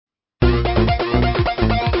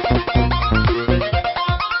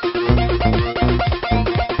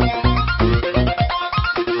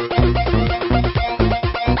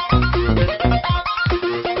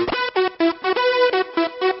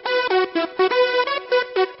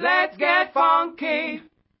Let's get funky.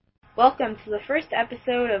 Welcome to the first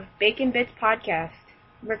episode of Bacon Bits Podcast,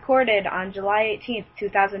 recorded on July 18th,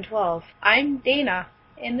 2012. I'm Dana,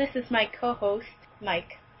 and this is my co-host,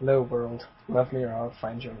 Mike. Hello, world. Love me or I'll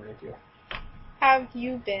find you and rape you. How have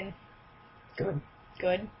you been? Good.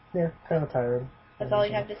 Good? Yeah, kind of tired. That's all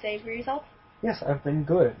you have to say for yourself? Yes, I've been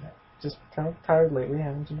good. Just kind of tired lately,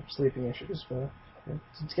 having some sleeping issues, but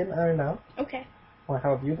it's getting ironed out. Okay. Well,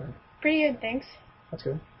 how have you been? Pretty good, thanks. That's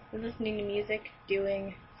good. Been listening to music,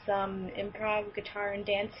 doing some improv, guitar, and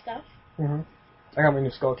dance stuff. Mm-hmm. I got my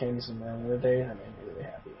new Skull Candies in there the other day, and that made me really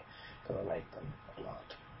happy, because I like them a lot.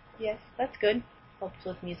 Yes, that's good. Helps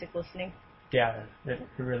with music listening. Yeah, it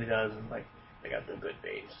really does, and they got the good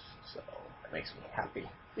bass, so it makes me happy.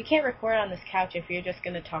 We can't record on this couch if you're just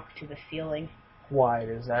going to talk to the ceiling. Why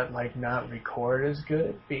does that not record as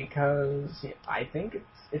good? Because I think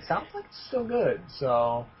it sounds like it's still good,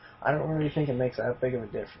 so I don't really think it makes that big of a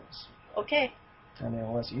difference. Okay. I mean,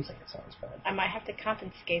 unless you think it sounds bad. I might have to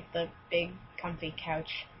confiscate the big, comfy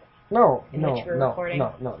couch. No.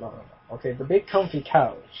 Okay, the big comfy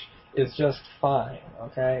couch is just fine,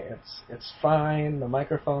 okay? It's fine, the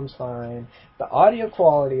microphone's fine, the audio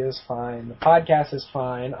quality is fine, the podcast is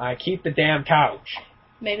fine, I keep the damn couch.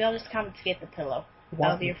 Maybe I'll just confiscate the pillow. What?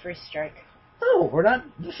 That'll be your first strike. No,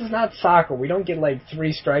 this is not soccer. We don't get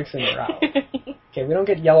 3 strikes and you're out. Okay, we don't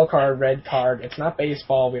get yellow card, red card. It's not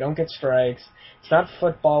baseball. We don't get strikes. It's not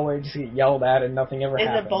football where you just get yelled at and nothing ever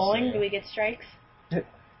happens. Is it bowling? Do we get strikes?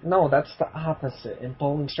 No, that's the opposite. And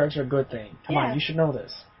bowling strikes are a good thing. Come on, you should know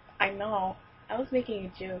this. I know. I was making a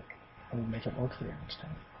joke. I'm going to make it more clear next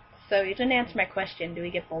time. So you didn't answer my question. Do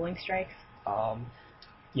we get bowling strikes?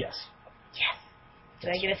 Yes. Yes. Did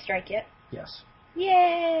I get a strike yet? Yes.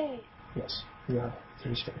 Yay! Yes. You have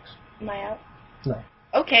 3 strikes. Am I out? No.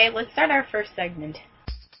 Okay, let's start our first segment.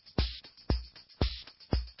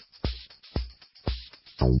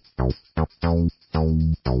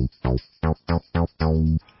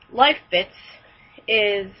 Life Bits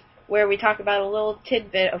is where we talk about a little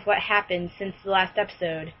tidbit of what happened since the last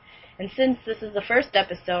episode. And since this is the first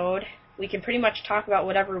episode, we can pretty much talk about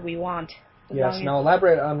whatever we want. Yes, now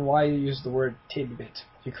elaborate on why you use the word tidbit.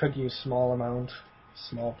 You could use small amount,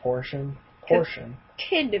 small portion.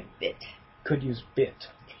 Tidbit. Could use bit.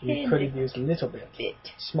 You could have used little bit.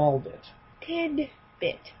 Small bit.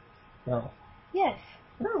 Tidbit. No. Yes.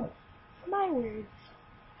 No. My words.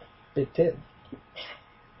 Bit tid.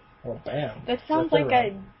 Well, bam. That sounds like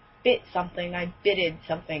I bit something. I bitted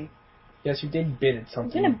something. Yes, you did bitted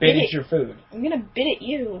something. I'm gonna you bitted your food. I'm gonna bit at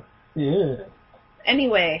you. Yeah.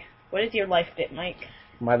 Anyway, what is your life bit, Mike?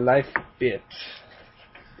 My life bit.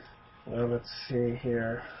 Well, let's see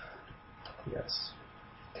here. Yes.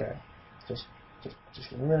 Okay. Just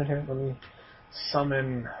give me a minute here. Let me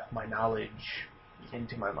summon my knowledge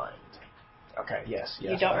into my mind. Okay, yes.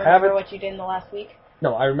 You don't remember what you did in the last week?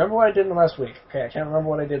 No, I remember what I did in the last week. Okay, I can't remember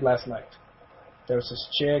what I did last night. There was this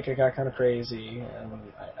chick, it got kind of crazy, and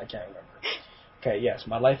I can't remember. Okay, yes,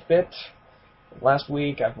 my life bit. Last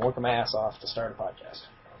week, I've been working my ass off to start a podcast.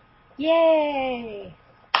 Yay!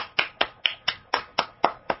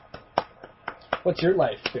 What's your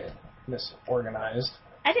life bit, Miss Organized?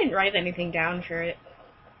 I didn't write anything down for it.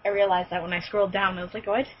 I realized that when I scrolled down, I was like,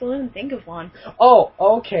 oh, I still didn't think of one. Oh,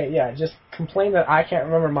 okay, yeah, just complain that I can't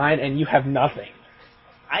remember mine and you have nothing.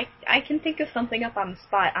 I can think of something up on the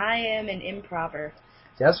spot. I am an improver.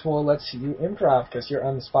 Yes, well, let's see you improv, because you're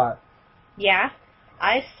on the spot. Yeah,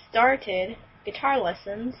 I started guitar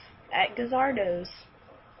lessons at Gazzardo's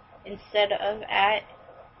instead of at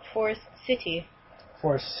Forest City.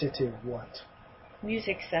 Forest City what?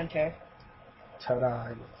 Music Center. Ta-da,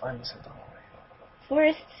 you finally said the whole way.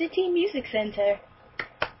 Forest City Music Center.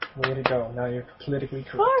 Way to go, now you're politically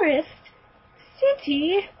correct. Forest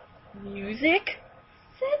City Music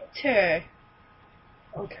Center.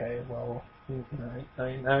 Okay, well,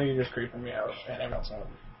 now you're just creeping me out, and else out.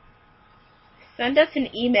 Send us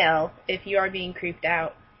an email if you are being creeped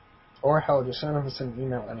out. Or hell, just send us an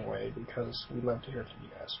email anyway, because we'd love to hear from you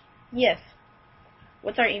guys. Yes.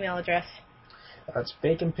 What's our email address? It's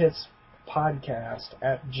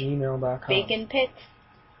baconpitspodcast@gmail.com. Bacon Pits?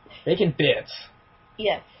 Bacon Bits?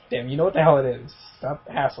 Yes. Damn, you know what the hell it is. Stop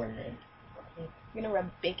hassling me. You're gonna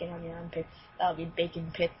rub bacon on your armpits. That'll be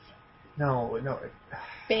Bacon Pits. No.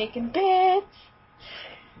 Bacon Pits!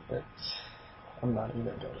 I'm not even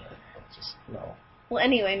gonna go there. Just, no. Well,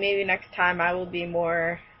 anyway, maybe next time I will be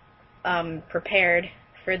more prepared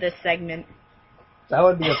for this segment. That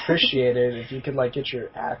would be appreciated if you could, get your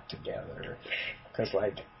act together. Because,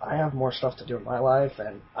 I have more stuff to do in my life,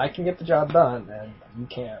 and I can get the job done, and you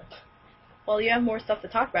can't. Well, you have more stuff to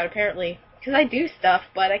talk about, apparently. Because I do stuff,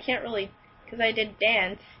 but I can't really... Because I did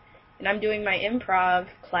dance, and I'm doing my improv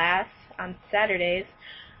class on Saturdays,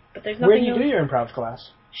 but there's nothing... Where do you do your improv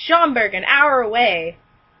class? Schaumburg, an hour away.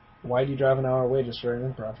 Why do you drive an hour away just for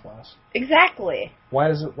an improv class? Exactly. What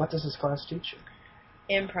does this class teach you?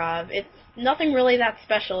 Improv. It's nothing really that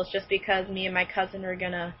special. It's just because me and my cousin are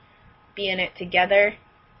going to be in it together,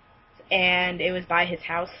 and it was by his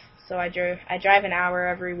house. So I drive an hour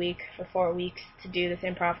every week for 4 weeks to do this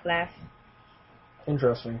improv class.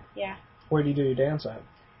 Interesting. Yeah. Where do you do your dance at?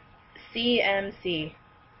 CMC,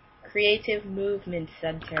 Creative Movement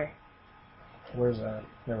Center. Where's that?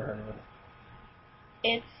 Never heard of it.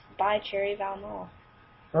 It's by Cherryvale Mall.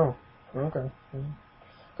 Oh, okay.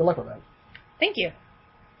 Good luck with that. Thank you.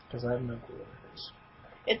 Because I have no clue what it is.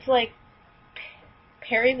 It's like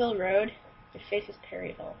Perryville Road. It faces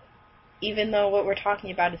Perryville. Even though what we're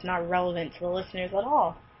talking about is not relevant to the listeners at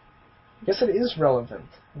all. Yes, it is relevant.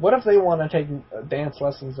 What if they want to take dance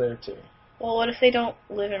lessons there too? Well, what if they don't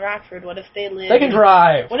live in Rockford? What if they live... They can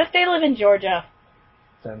drive! What if they live in Georgia?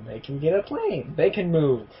 Then they can get a plane. They can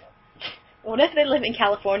move. What if they live in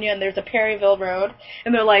California and there's a Perryville Road,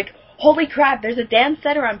 and they're like, holy crap, there's a dance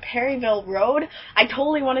center on Perryville Road? I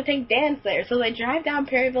totally want to take dance there. So they drive down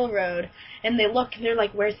Perryville Road, and they look, and they're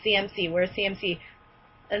like, where's CMC? Where's CMC?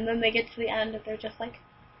 And then they get to the end, and they're just like,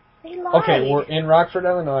 they lied. Okay, we're in Rockford,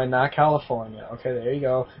 Illinois, not California. Okay, there you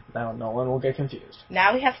go. Now no one will get confused.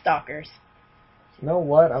 Now we have stalkers. You know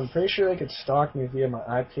what? I'm pretty sure they could stalk me via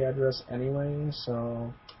my IP address anyway,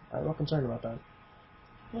 so I'm not concerned about that.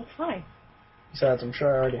 Well, fine. Besides, I'm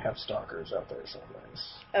sure I already have stalkers out there somewhere.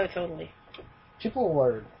 Oh, totally. People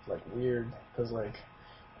are, like, weird, because, like,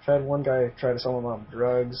 I've had one guy try to sell my mom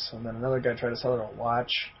drugs, and then another guy try to sell her a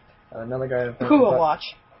watch, and another guy... Who a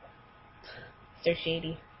watch? So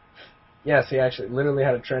shady. Yes, he actually literally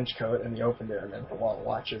had a trench coat, and he opened it, and then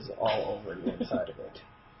watches all over the inside of it.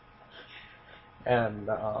 And,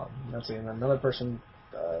 let's see, and another person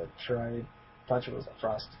thought she was a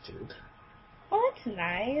prostitute. Oh, that's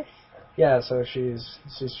nice. Yeah, so she's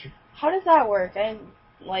How does that work? I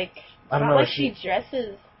don't know, like she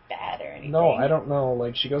dresses bad or anything. No, I don't know.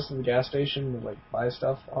 Like, she goes to the gas station to, like, buy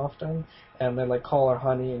stuff often, and they, like, call her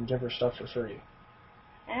honey and give her stuff for free.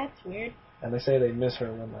 That's weird. And they say they miss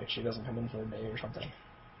her when, like, she doesn't come in for a day or something.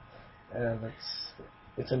 And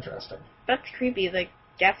it's interesting. That's creepy. The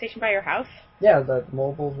gas station by your house? Yeah, the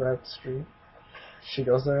Mobile's right up the street. She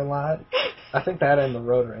goes there a lot. I think that and the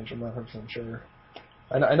Road Range, I'm not 100% sure.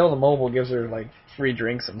 I know the Mobile gives her, like, free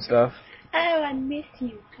drinks and stuff. Oh, I miss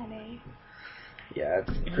you, honey. Yeah,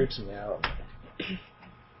 it creeps me out.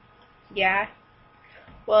 Yeah.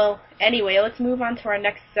 Well, anyway, let's move on to our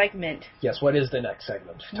next segment. Yes, what is the next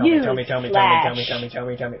segment? Tell News me.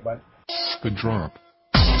 What? The drop.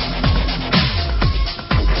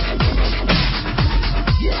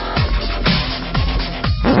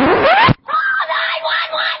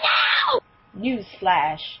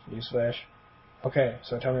 Newsflash. Newsflash. Okay,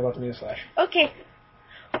 so tell me about the newsflash. Okay.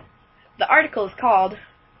 The article is called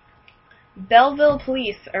Belleville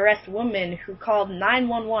Police Arrest Woman Who Called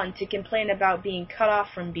 911 to Complain About Being Cut Off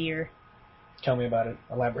from Beer. Tell me about it.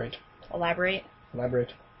 Elaborate. Elaborate?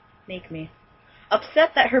 Make me.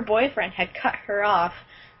 Upset that her boyfriend had cut her off,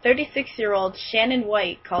 36-year-old Shannon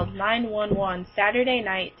White called 911 Saturday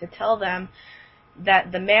night to tell them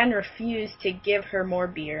that the man refused to give her more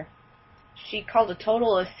beer. She called a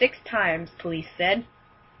total of 6 times, police said.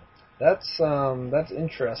 That's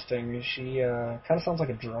interesting. She kind of sounds like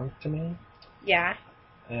a drunk to me. Yeah.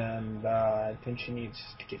 And I think she needs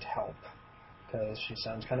to get help because she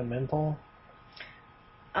sounds kind of mental.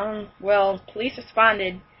 Well, police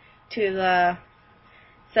responded to the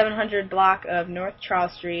 700 block of North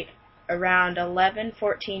Charles Street around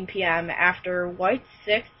 11:14 p.m. after White's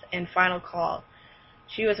 6th and final call.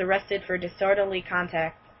 She was arrested for disorderly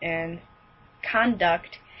conduct and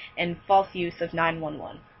false use of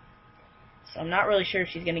 911. So I'm not really sure if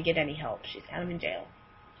she's going to get any help. She's kind of in jail.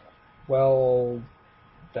 Well,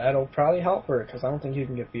 that'll probably help her, because I don't think you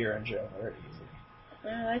can get beer in jail very easily.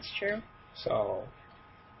 That's true. So...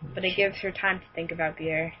 But it gives her time to think about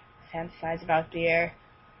beer, fantasize about beer,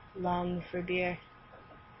 long for beer.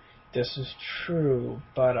 This is true,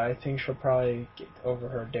 but I think she'll probably get over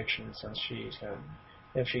her addiction since she's going to...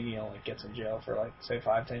 If she, gets in jail for, like, say,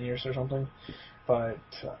 5-10 years or something. But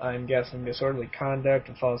I'm guessing disorderly conduct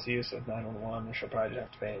and false use of 911, she'll probably just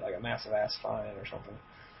have to pay, like, a massive-ass fine or something.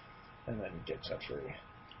 And then get set free.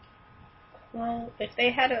 Well, if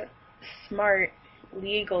they had a smart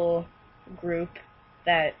legal group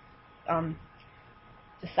that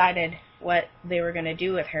decided what they were going to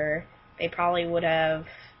do with her, they probably would have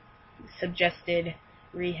suggested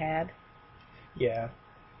rehab. Yeah.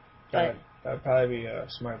 But That'd probably be a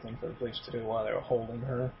smart thing for the police to do while they were holding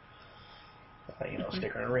her.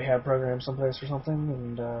 Stick her in a rehab program someplace or something,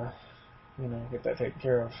 and get that taken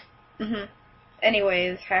care of.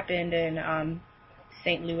 Anyways, happened in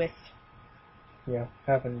St. Louis. Yeah,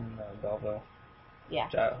 happened in Belleville. Yeah.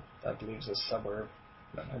 Which I believe is a suburb.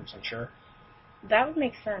 Not 100% sure. That would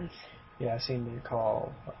make sense. Yeah, I seem to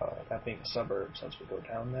recall that being a suburb since we go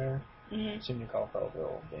down there. I seem to recall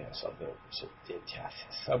Belleville being a suburb.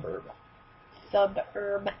 Suburb.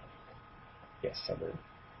 Suburb. Yes, suburb.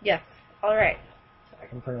 Yes. All right. I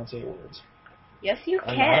can pronounce 8 words. Yes, you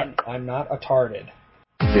can. I'm not a tarded.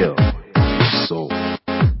 Hill. Soul.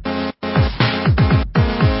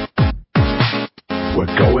 We're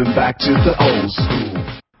going back to the old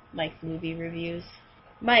school. Mike's movie reviews.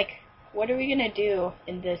 Mike, what are we going to do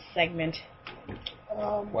in this segment?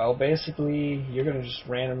 Well, basically, you're going to just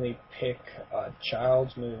randomly pick a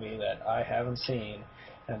child's movie that I haven't seen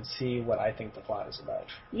and see what I think the plot is about.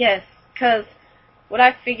 Yes, because what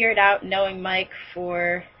I've figured out knowing Mike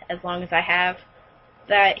for as long as I have,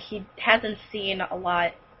 that he hasn't seen a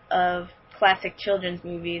lot of classic children's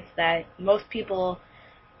movies that most people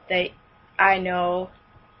that I know,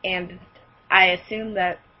 and I assume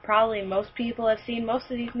that probably most people have seen most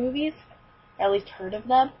of these movies, or at least heard of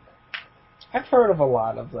them. I've heard of a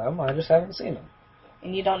lot of them, I just haven't seen them.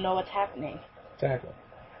 And you don't know what's happening. Exactly.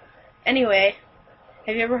 Anyway,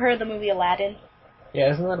 have you ever heard of the movie Aladdin?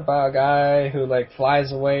 Yeah, isn't that about a guy who,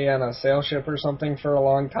 flies away on a sail ship or something for a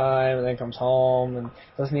long time and then comes home, and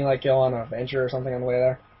doesn't he, go on an adventure or something on the way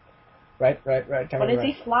there? Right. What does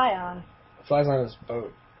he fly on? He flies on his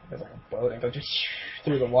boat. It's like a boat, and it goes just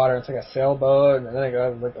through the water. It's like a sailboat, and then it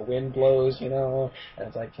goes, the wind blows, and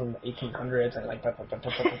it's from the 1800s,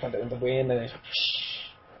 and in the wind, and it's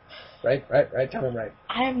right. Tell me I'm right.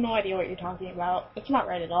 I have no idea what you're talking about. It's not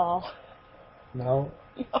right at all. No.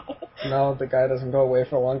 No, the guy doesn't go away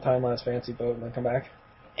for a long time on his fancy boat and then come back.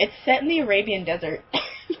 It's set in the Arabian desert.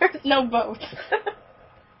 There's no boats.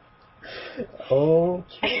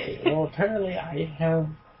 Okay. Well, apparently I have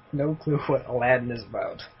no clue what Aladdin is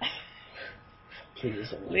about.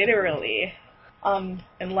 Please. Literally.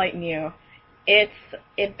 Enlighten you. It's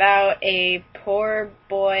about a poor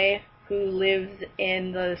boy who lives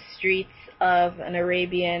in the streets of an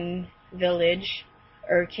Arabian village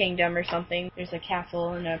or kingdom or something. There's a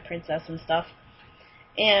castle and a princess and stuff.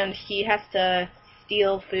 And he has to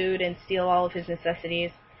steal food and steal all of his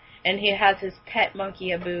necessities. And he has his pet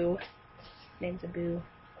monkey, Abu. His name's Abu.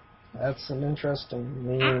 That's an interesting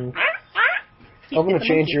name. I'm going to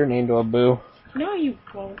change your name to Abu. No, you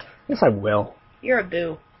won't. Yes, I will. You're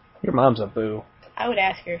Abu. Your mom's Abu. I would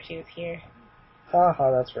ask her if she was here.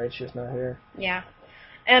 Haha, that's right, she's not here. Yeah.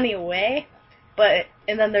 Anyway,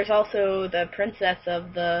 and then there's also the princess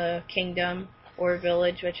of the kingdom or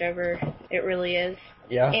village, whichever it really is.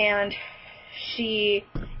 Yeah. And she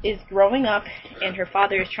is growing up, and her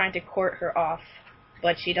father is trying to court her off,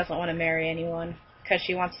 but she doesn't want to marry anyone because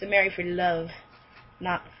she wants to marry for love,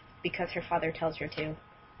 not because her father tells her to.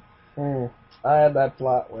 I had that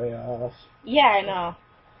plot way off. Yeah, I know.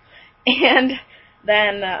 And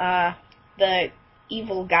then the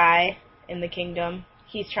evil guy in the kingdom,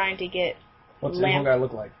 he's trying to get... What's the evil guy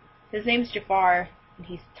look like? His name's Jafar, and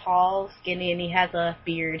he's tall, skinny, and he has a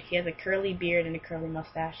beard. He has a curly beard and a curly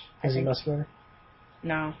mustache. Is he muscular?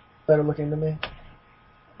 No. Better looking than me?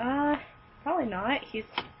 Probably not. He's...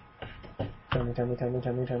 Tell me.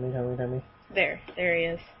 There he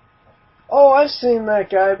is. Oh, I've seen that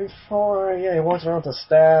guy before. Yeah, he walks around with a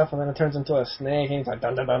staff, and then it turns into a snake, and he's like,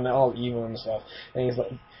 dun dun dun, all evil and stuff. And he's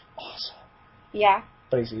like, awesome. Yeah.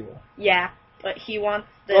 But he's evil. Yeah, but he wants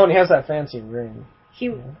this... Oh, and he has that fancy ring.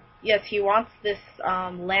 Yes, he wants this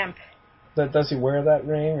lamp. Does he wear that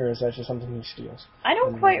ring, or is that just something he steals? I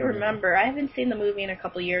don't quite remember. I haven't seen the movie in a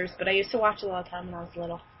couple years, but I used to watch it all the time when I was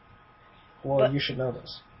little. Well, you should know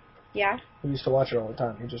this. Yeah? We used to watch it all the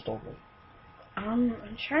time. You just told me. I'm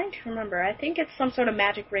trying to remember. I think it's some sort of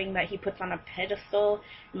magic ring that he puts on a pedestal,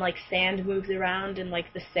 and, sand moves around, and,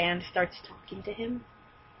 the sand starts talking to him.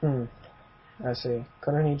 I see.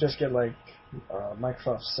 Couldn't he just get,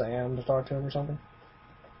 Microsoft Sam to talk to him or something?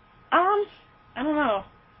 I don't know.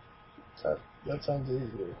 That sounds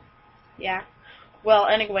easy. Yeah. Well,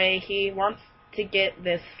 anyway, he wants to get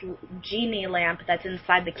this genie lamp that's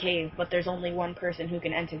inside the cave, but there's only one person who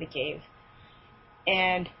can enter the cave.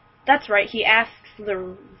 And that's right, he asks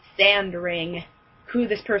the sand ring who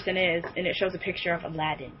this person is, and it shows a picture of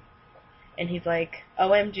Aladdin. And he's like,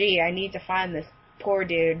 OMG, I need to find this poor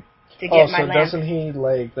dude to get my lamp. Oh, so doesn't he,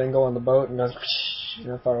 then go on the boat and goes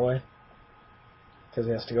far away? Because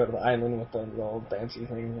he has to go to the island with the little fancy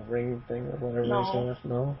thing, ring thing, or whatever No. he's doing.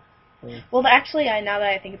 No? Well, actually, now that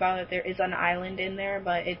I think about it, there is an island in there,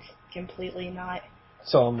 but it's completely not.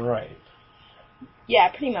 So I'm right. Yeah,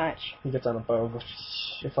 pretty much. He gets on a boat, goes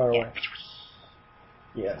far Yeah. away.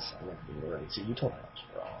 Yes, I'm right. See, you told me I was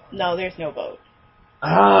wrong. No, there's no boat.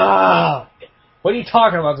 Ah! What are you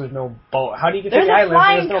talking about? There's no boat. How do you get There's to the a island if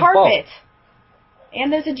flying there's no carpet. boat?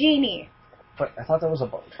 And there's a genie. But I thought that was a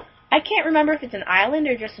boat. I can't remember if it's an island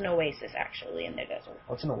or just an oasis, actually, in the desert.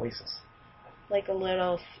 What's an oasis? Like a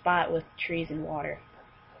little spot with trees and water.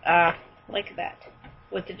 Like that.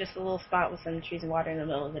 With just a little spot with some trees and water in the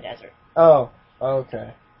middle of the desert. Oh,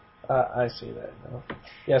 okay. I see that now.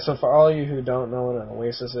 Yeah, so for all you who don't know what an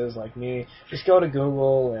oasis is, like me, just go to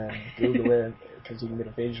Google and Google it, because you can get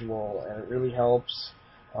a visual, and it really helps.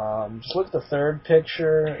 Just look at the third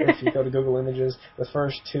picture if you go to Google Images. The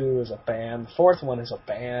first two is a band. The fourth one is a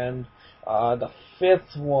band. The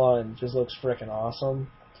fifth one just looks frickin' awesome.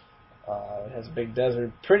 It has a big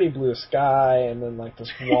desert, pretty blue sky, and then like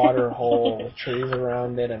this water hole with trees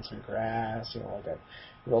around it and some grass, like a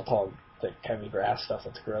real tall, thick, heavy grass stuff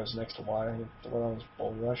that grows next to water. One of those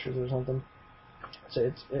bulrushes or something.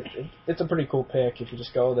 So it's a pretty cool pic. If you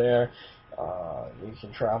just go there, you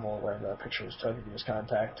can travel wherever that picture was took. You just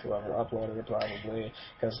contact whoever uploaded it probably,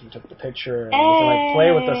 because you took the picture, and you can like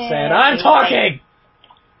play with the sand. I'm talking!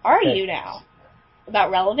 Are you now?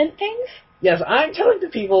 About relevant things? Yes, I'm telling the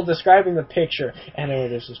people describing the picture. Anyway,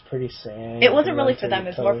 there's this pretty sand. It wasn't really for them,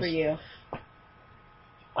 it's more for you.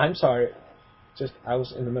 I'm sorry. I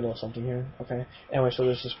was in the middle of something here. Okay. Anyway, so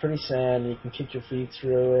there's this pretty sand. You can kick your feet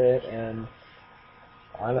through it, and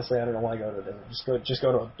honestly, I don't know why I go to it. Just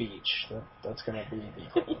go to a beach. That's gonna be the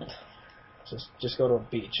equivalent. Just go to a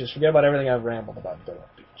beach. Just forget about everything I've rambled about and go to a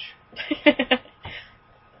beach.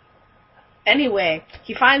 Anyway,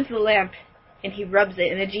 he finds the lamp, and he rubs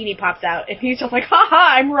it, and a genie pops out, and he's just like,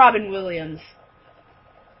 ha, I'm Robin Williams.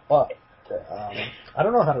 Well, I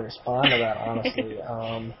don't know how to respond to that, honestly.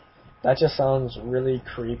 That just sounds really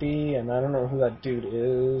creepy, and I don't know who that dude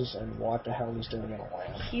is, and what the hell he's doing in a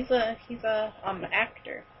lamp. He's a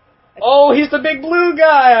actor. Oh, he's the big blue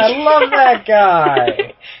guy! I love that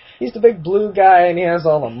guy! He's the big blue guy, and he has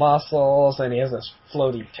all the muscles, and he has this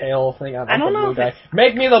floaty tail thing. I don't know the blue guy.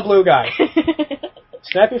 Make me the blue guy!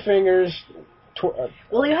 Snap your fingers.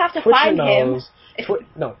 Well, you have to twitch find your him. nose.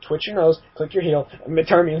 Twitch your nose, click your heel, and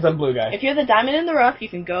turn me into the blue guy. If you're the diamond in the rough, you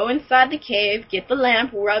can go inside the cave, get the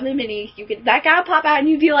lamp, rub him in, that guy will pop out, and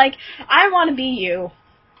you'd be like, I want to be you.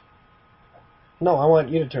 No, I want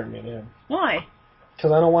you to turn me into him. Why?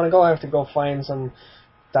 Because I don't want to go. I have to go find some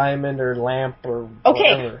diamond or lamp or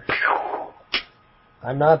whatever.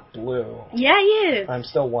 I'm not blue. Yeah, he is. I'm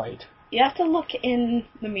still white. You have to look in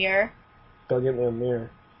the mirror. Go get me a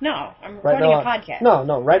mirror. No, I'm recording a podcast.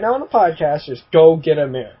 No, right now on the podcast, just go get a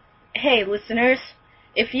mirror. Hey, listeners,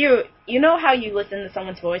 if you know how you listen to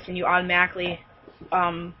someone's voice and you automatically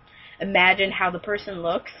imagine how the person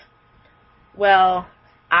looks? Well,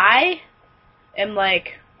 I am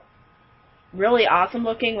like really awesome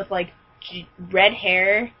looking with like red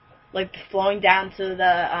hair, like flowing down to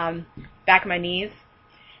the back of my knees,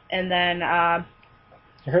 and then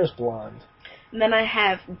your hair's blonde. And then I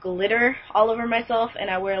have glitter all over myself, and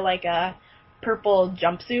I wear like a purple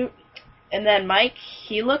jumpsuit. And then Mike,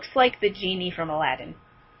 he looks like the genie from Aladdin.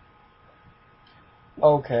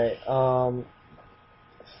 Okay, no,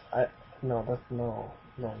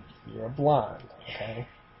 you're blonde, okay?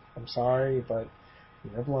 I'm sorry, but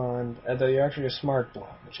you're blonde. Though you're actually a smart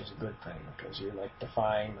blonde, which is a good thing, because you're like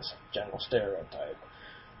defying this general stereotype.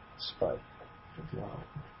 But you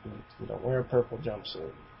don't wear a purple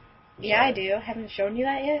jumpsuit. Yeah, I do. Haven't shown you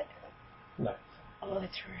that yet? No. Oh,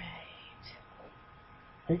 that's right.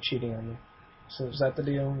 Are you cheating on me? So is that the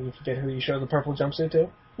deal? You forget who you show the purple jumpsuit to?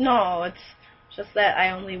 No, it's just that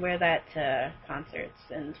I only wear that to concerts,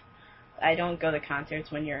 and I don't go to concerts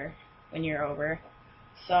when you're over.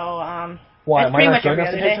 So, why? Am I not good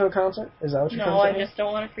enough to get to a concert? Is that what you're trying to say? No, I say? just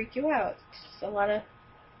don't want to freak you out. It's just a lot of...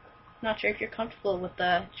 Not sure if you're comfortable with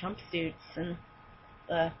the jumpsuits and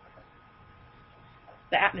the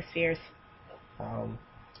atmospheres.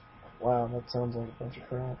 Wow, that sounds like a bunch of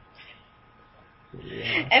crap.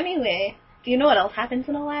 Yeah. Anyway, do you know what else happens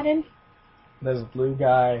in Aladdin? There's a blue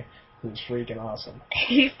guy who's freaking awesome.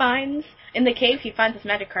 In the cave, he finds this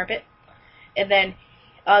magic carpet, and then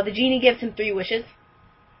the genie gives him 3 wishes,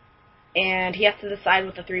 and he has to decide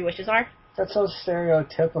what the 3 wishes are. That's so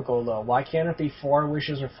stereotypical, though. Why can't it be 4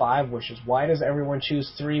 wishes or 5 wishes? Why does everyone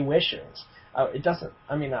choose 3 wishes? It doesn't.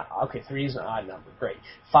 I mean, okay, 3 is an odd number. Great.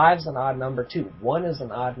 5 is an odd number, too. 1 is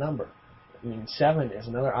an odd number. I mean, 7 is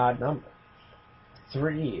another odd number.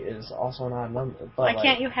 3 is also an odd number. But Why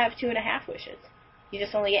can't you have 2.5 wishes? You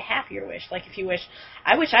just only get half your wish. Like if you wish,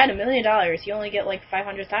 I wish I had $1 million, you only get like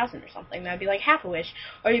 500,000 or something. That'd be like half a wish.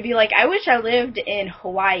 Or you'd be like, I wish I lived in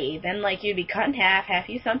Hawaii. Then like you'd be cut in half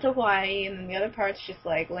you sent to Hawaii, and then the other part's just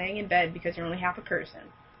like laying in bed because you're only half a person.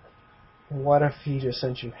 What if he just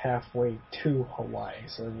sent you halfway to Hawaii,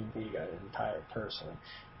 so then you'd be an entire person?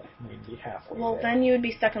 You'd be halfway Well, there. then you would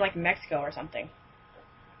be stuck in like Mexico or something.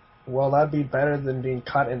 Well, that'd be better than being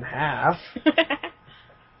cut in half.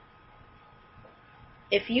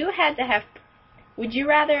 If you had to have, would you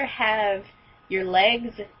rather have your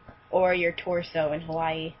legs or your torso in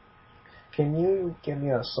Hawaii? Can you give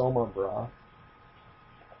me a Soma bra?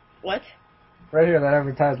 What? Right here, that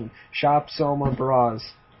advertisement. Shop Soma bras.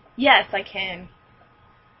 Yes, I can.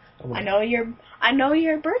 I know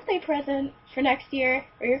your birthday present for next year,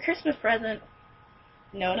 or your Christmas present.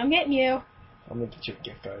 Know what I'm getting you. I'm gonna get you a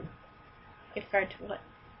gift card. Gift card to what?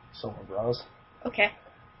 Soma bras. Okay.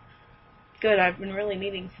 Good, I've been really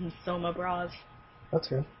needing some Soma bras. That's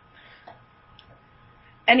good.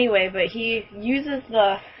 Anyway, but he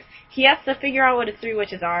has to figure out what his 3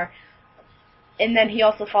 wishes are, and then he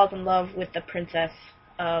also falls in love with the princess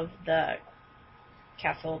of the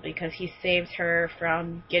castle because he saves her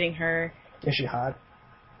from getting her. Is she hot?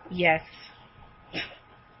 Yes.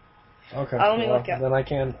 Okay. Let me look up. Then I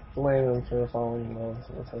can't blame him for falling in love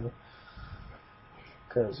with her.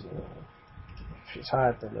 Because, if she's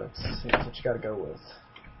hot, then that's what you gotta go with.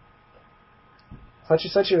 I thought you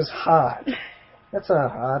said she was hot. That's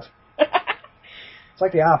not hot. It's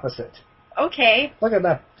like the opposite. Okay. Look at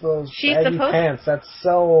that, those She's baggy supposed- pants. That's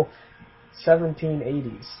so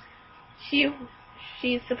 1780s.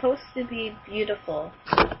 She's supposed to be beautiful.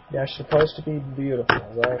 Yeah, she's supposed to be beautiful.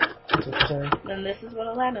 Is that what you're saying? Then this is what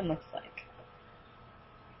Aladdin looks like.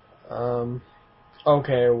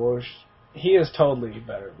 Okay, well, he is totally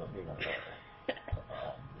better looking than her.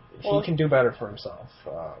 Well, he can do better for himself.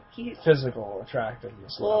 Physical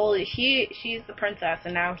attractiveness. Well, level. she's the princess,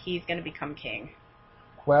 and now he's going to become king.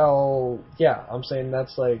 Well, yeah, I'm saying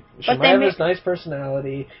that's like, she But might they have ma- this nice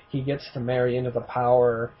personality, he gets to marry into the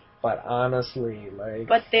power, but honestly, like...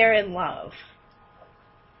 But they're in love.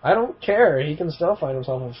 I don't care, he can still find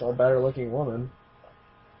himself a better looking woman.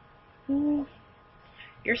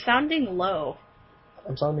 You're sounding low.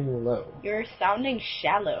 I'm sounding low. You're sounding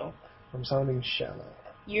shallow. I'm sounding shallow.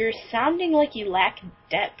 You're sounding like you lack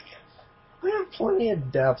depth. I have plenty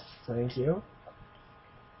of depth, thank you.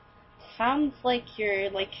 Sounds like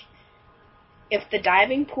you're like... If the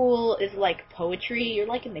diving pool is like poetry, you're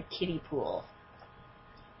like in the kiddie pool.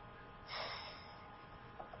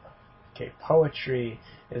 Okay, poetry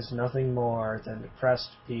is nothing more than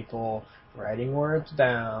depressed people writing words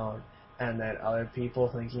down and then other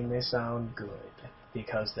people thinking they sound good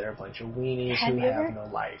because they're a bunch of weenies who have no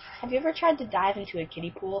life. Have you ever tried to dive into a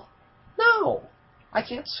kiddie pool? No! I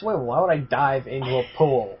can't swim. Why would I dive into a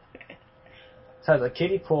pool? Besides, a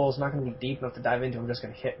kiddie pool is not going to be deep enough to dive into. I'm just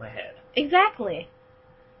going to hit my head. Exactly.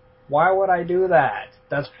 Why would I do that?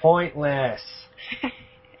 That's pointless.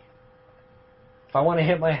 If I want to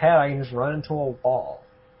hit my head, I can just run into a wall.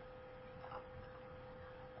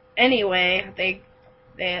 Anyway,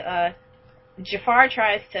 Jafar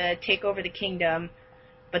tries to take over the kingdom,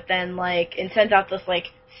 but then, like, and sends out this, like,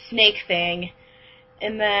 snake thing,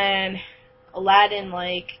 and then Aladdin,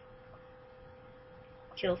 like,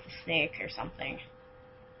 kills the snake or something.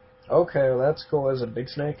 Okay, well that's cool. Is it a big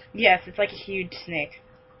snake? Yes, it's like a huge snake.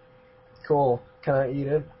 Cool. Can I eat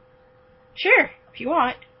it? Sure, if you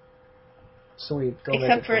want. Sweet. Go Except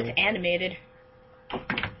make it for it's me. animated.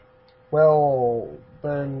 Well,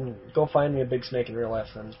 then go find me a big snake in real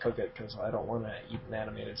life and cook it, because I don't want to eat an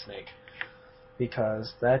animated snake.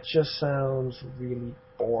 Because that just sounds really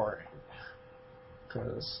boring.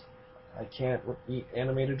 Because I can't eat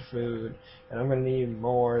animated food, and I'm going to need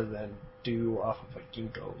more than dew off of a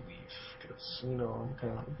ginkgo leaf. Because, I'm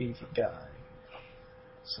kind of a beefy guy.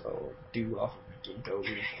 So, dew off of a ginkgo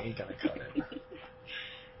leaf ain't going to cut it.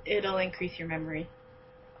 It'll increase your memory.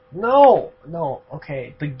 No,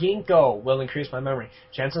 okay. The ginkgo will increase my memory.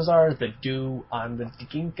 Chances are the dew on the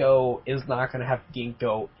ginkgo is not going to have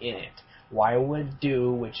ginkgo in it. Why would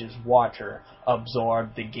dew, which is water,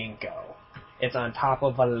 absorb the ginkgo? It's on top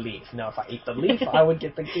of a leaf. Now, if I ate the leaf, I would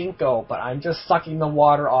get the ginkgo, but I'm just sucking the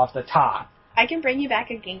water off the top. I can bring you back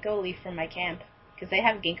a ginkgo leaf from my camp, because they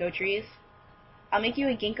have ginkgo trees. I'll make you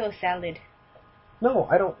a ginkgo salad. No,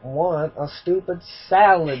 I don't want a stupid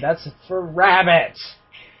salad. That's for rabbits.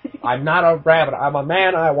 I'm not a rabbit. I'm a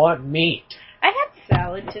man. I want meat. I had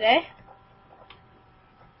salad today.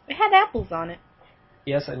 It had apples on it.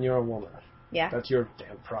 Yes, and you're a woman. Yeah. That's your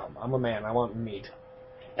damn problem. I'm a man. I want meat.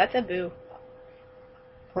 That's Abu.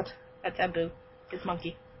 What? That's Abu. His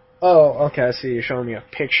monkey. Oh, okay, I see you're showing me a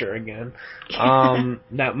picture again.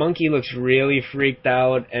 That monkey looks really freaked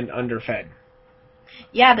out and underfed.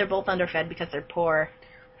 Yeah, they're both underfed because they're poor.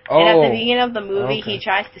 Oh. And at the beginning of the movie, okay. he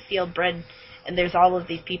tries to steal bread, and there's all of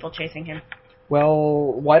these people chasing him.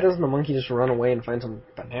 Well, why doesn't the monkey just run away and find some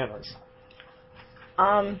bananas?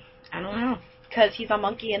 I don't know. Because he's a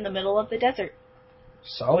monkey in the middle of the desert.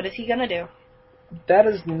 So? What is he gonna do? That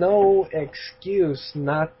is no excuse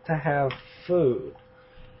not to have food.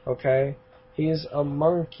 Okay? He's a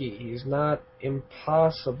monkey. He's not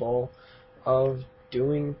impossible of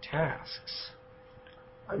doing tasks.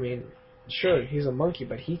 I mean, sure, he's a monkey,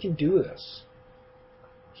 but he can do this.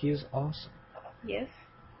 He is awesome. Yes.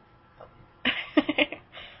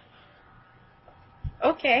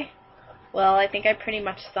 Okay. Well, I think I pretty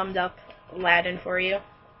much summed up Aladdin for you.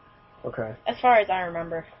 Okay. As far as I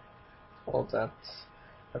remember. Well,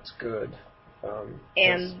 that's good.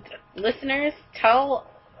 And listeners, tell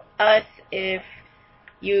us if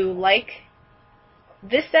you like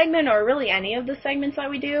this segment or really any of the segments that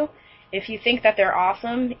we do. If you think that they're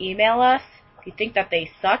awesome, email us. If you think that they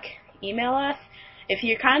suck, email us. If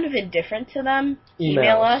you're kind of indifferent to them,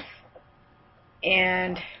 email us.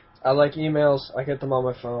 And I like emails. I get them on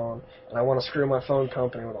my phone. And I want to screw my phone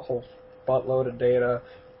company with a whole buttload of data.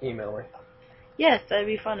 Email me. yes, that'd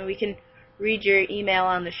be fun. We can read your email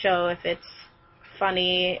on the show if it's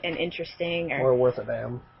funny and interesting. Or worth a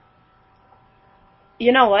damn.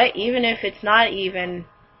 You know what? Even if it's not even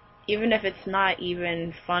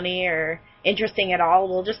funny or interesting at all,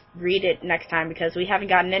 we'll just read it next time because we haven't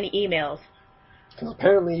gotten any emails. Because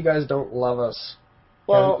apparently you guys don't love us.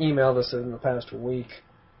 Well, You haven't emailed us in the past week.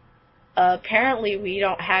 Apparently we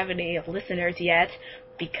don't have any listeners yet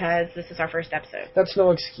because this is our first episode. That's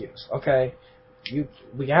no excuse, okay?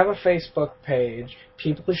 We have a Facebook page.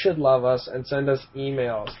 People should love us and send us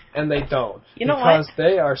emails, and they don't. You know because what?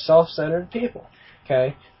 they are self-centered people,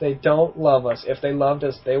 okay? They don't love us. If they loved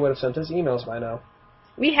us, they would have sent us emails by now.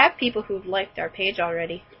 We have people who've liked our page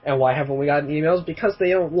already. And why haven't we gotten emails? Because they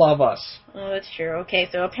don't love us. Oh, that's true. Okay,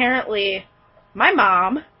 so apparently my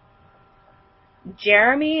mom,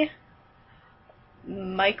 Jeremy,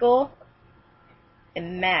 Michael,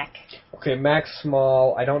 and Mac. Okay, Mac's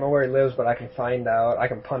small. I don't know where he lives, but I can find out. I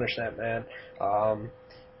can punish that man. I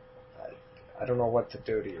don't know what to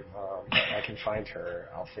do to your mom, but I can find her.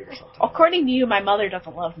 I'll figure something out. According to you, my mother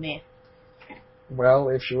doesn't love me. Well,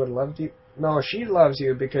 if she would have loved you... No, she loves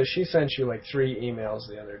you because she sent you like 3 emails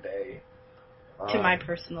the other day. To my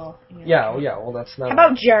personal email. Yeah, well that's not... How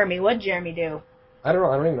about Jeremy? What'd Jeremy do? I don't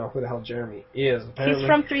know, I don't even know who the hell Jeremy is. Apparently. He's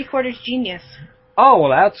from 3/4 Genius. Oh, well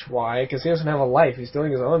that's why, because he doesn't have a life. He's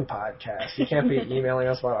doing his own podcast. He can't be emailing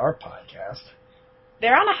us about our podcast.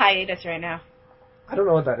 They're on a hiatus right now. I don't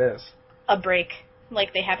know what that is. A break.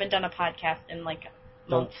 Like, they haven't done a podcast in, like,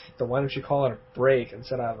 months. Then why don't you call it a break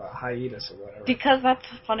instead of a hiatus or whatever? Because that's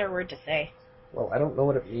a funner word to say. Well, I don't know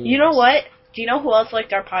what it means. You know what? Do you know who else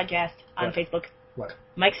liked our podcast on What? Facebook? What?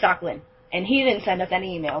 Mike Stocklin. And he didn't send us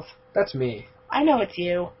any emails. That's me. I know it's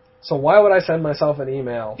you. So why would I send myself an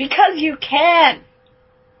email? Because you can!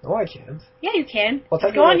 No, I can't. Yeah, you can. Well,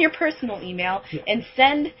 Just go on your personal email and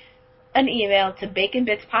send an email to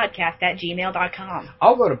baconbitspodcast@gmail.com.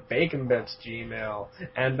 I'll go to Bacon Bits Gmail,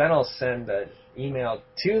 and then I'll send an email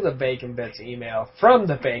to the Bacon Bits email from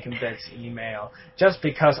the Bacon Bits email, just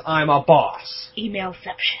because I'm a boss.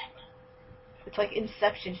 Emailception. It's like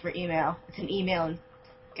Inception for email. It's an email,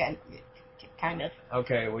 kind of.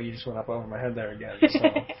 Okay, well you just went up over my head there again. So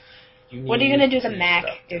What are you going to do to Mac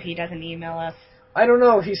if he doesn't email us? I don't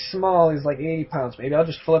know. He's small. He's like 80 pounds. Maybe I'll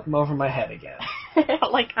just flip him over my head again.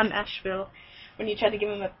 Like on Asheville, when you tried to give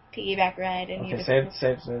him a piggyback ride. And Okay, save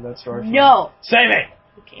that story. No! Save it!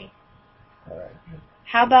 Okay. Alright.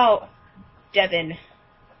 How about Devin?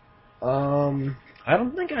 I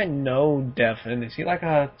don't think I know Devin. Is he like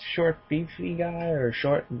a short, beefy guy, or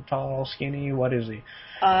short and tall, skinny? What is he?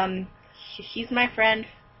 He's my friend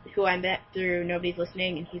who I met through Nobody's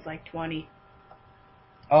Listening, and he's like 20.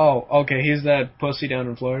 Oh, okay. He's that pussy down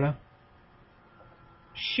in Florida?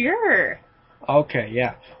 Sure. Okay,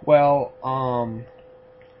 yeah. Well,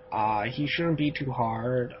 he shouldn't be too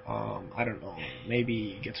hard. I don't know.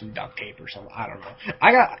 Maybe get some duct tape or something. I don't know.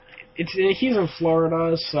 He's in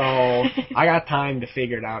Florida, so I got time to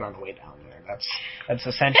figure it out on the way down there. That's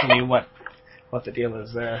essentially what the deal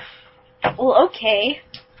is there. Well, okay.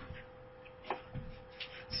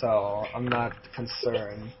 So I'm not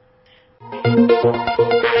concerned.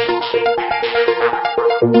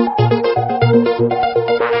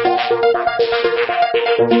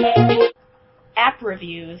 App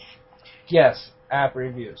reviews. Yes, app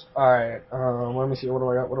reviews. Alright, let me see. What do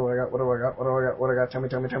I got? Tell me.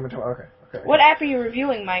 Okay. What app are you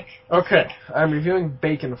reviewing, Mike? this Okay, week? I'm reviewing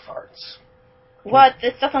Bacon Farts. What?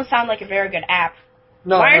 This doesn't sound like a very good app.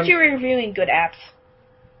 No, Why aren't you reviewing good apps?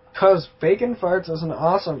 Because Bacon Farts is an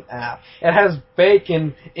awesome app. It has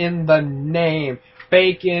bacon in the name.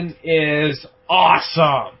 Bacon is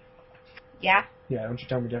awesome! Yeah? Yeah, don't you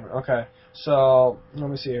tell me different. Okay, so, let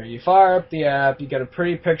me see here. You fire up the app, you get a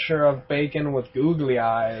pretty picture of bacon with googly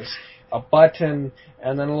eyes, a button,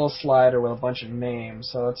 and then a little slider with a bunch of names.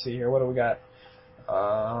 So let's see here. What do we got?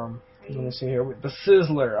 Let me see here. The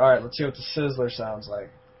Sizzler. Alright, let's see what the Sizzler sounds like.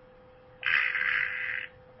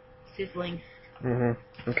 Sizzling.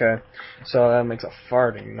 Okay. So that makes a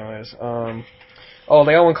farting noise. Oh,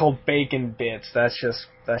 they got one called Bacon Bits. That's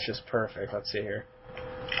just perfect. Let's see here.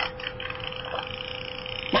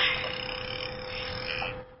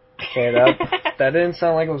 Okay, that didn't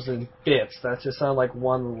sound like it was in bits. That just sounded like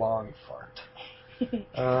one long fart.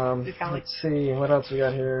 Let's see what else we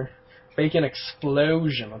got here. Bacon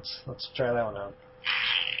Explosion. Let's try that one out.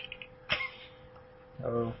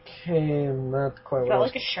 Okay, not quite. Is that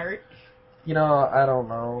like a shirt? You know, I don't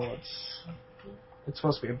know. It's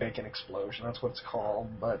supposed to be a Bacon Explosion. That's what it's called.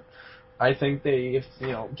 But I think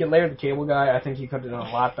get Larry the Cable Guy, I think he could have done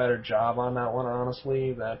a lot better job on that one,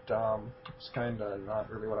 honestly. That was kind of not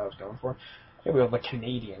really what I was going for. Here we have the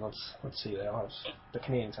Canadian. Let's see. The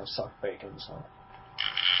Canadians have sucked bacon, so.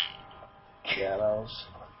 Yeah,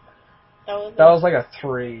 that was like a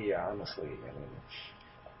 3, honestly. I mean,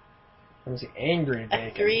 let me see. Angry Bacon.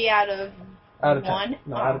 A 3 out of 10. 1?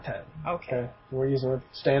 No, out of 10. Okay. We're using a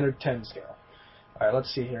standard 10 scale. Alright,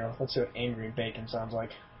 let's see here. Let's see what Angry Bacon sounds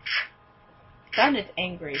like. Sounded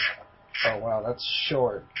angry. Oh, wow, that's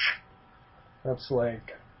short. That's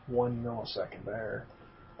like 1 millisecond there.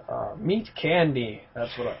 Meat Candy.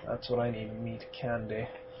 That's what I need. Meat Candy.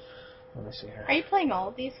 Let me see here. Are you playing all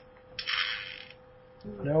of these?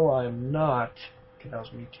 No, I'm not. Okay, that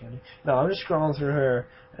was Meat Candy. No, I'm just scrolling through here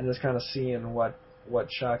and just kind of seeing what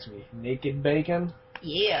shocks me. Naked Bacon?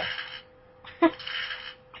 Yeah.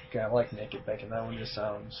 Okay, I like Naked Bacon. That one just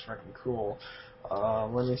sounds freaking cool.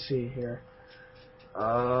 Let me see here.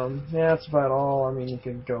 Yeah, that's about all. I mean, you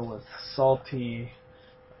could go with Salty.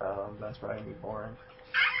 That's probably gonna be boring.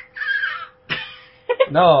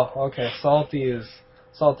 No, okay, Salty is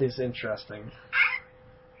interesting.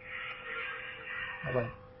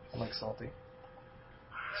 I like Salty.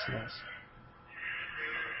 It's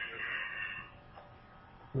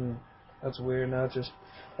nice. That's weird. Now it's just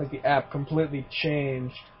like the app completely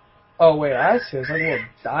changed. Oh wait, I see. There's like a little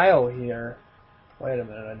dial here. Wait a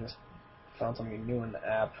minute, I just found something new in the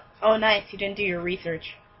app. Oh, nice. You didn't do your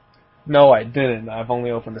research. No, I didn't. I've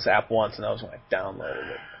only opened this app once, and that was when I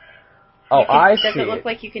downloaded it. Oh, I see. Does it look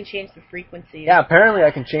like you can change the frequency? Yeah, apparently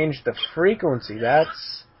I can change the frequency.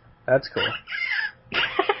 That's cool.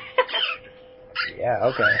 Yeah,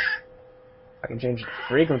 okay. I can change the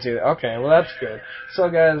frequency. Okay, well that's good. So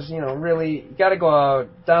guys, really, you gotta go out,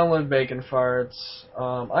 download Bacon Farts.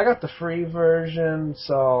 I got the free version,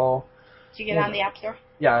 so... Did you get it on the App Store?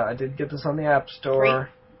 Yeah, I did get this on the App Store.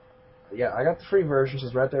 Free? Yeah, I got the free version, so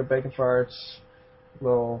it's right there, Bacon Farts.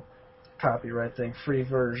 Little copyright thing, free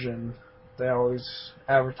version. They always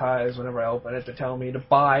advertise whenever I open it to tell me to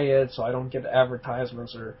buy it, so I don't get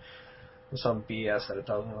advertisements or some BS that it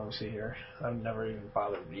tells me. Let me see here. I've never even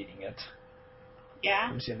bothered reading it. Yeah?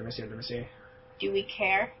 Let me see. Do we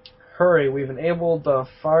care? Hurry, we've enabled the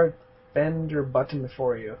Fart Bender button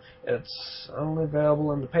for you. It's only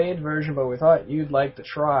available in the paid version, but we thought you'd like to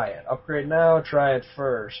try it. Upgrade now, try it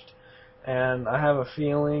first. And I have a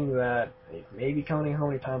feeling that it may be counting how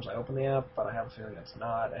many times I open the app, but I have a feeling it's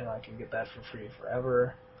not, and I can get that for free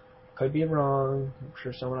forever. Could be wrong. I'm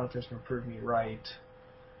sure someone out there's going to prove me right.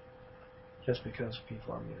 Just because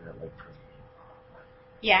people on the internet like proving me wrong.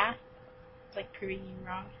 Yeah? It's like proving you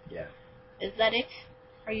wrong? Yeah. Is that it?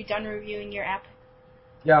 Are you done reviewing your app?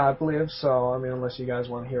 Yeah, I believe so. I mean, unless you guys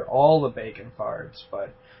want to hear all the Bacon Farts,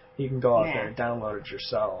 but you can go out there and download it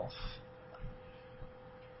yourself.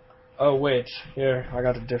 Oh, wait. Here, I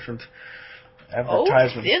got a different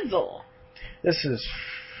advertisement. Oh, sizzle! This is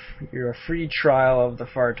your free trial of the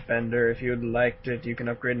Fart Bender. If you'd liked it, you can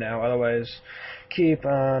upgrade now. Otherwise, keep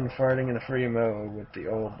on farting in the free mode with the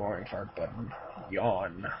old boring fart button.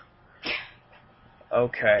 Yawn.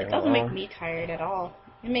 Okay, It doesn't make me tired at all.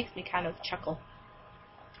 It makes me kind of chuckle.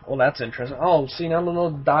 Well, that's interesting. Oh, see, now the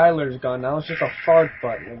little dialer's gone. Now it's just a fart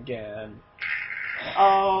button again.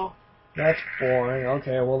 Oh. That's boring.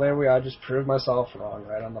 Okay, well, there we are. I just proved myself wrong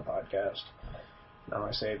right on the podcast. Now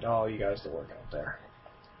I saved all you guys to work out there.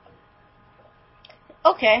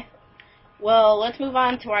 Okay. Well, let's move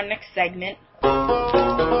on to our next segment. What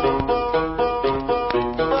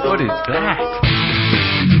is that?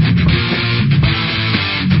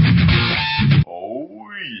 Oh,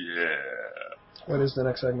 yeah. What is the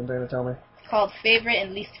next segment, Dana? Tell me. It's called Favorite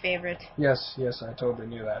and Least Favorite. Yes, I totally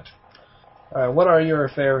knew that. What are your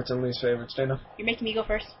favorites and least favorites, Dana? You're making me go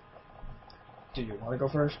first. Do you want to go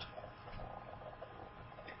first?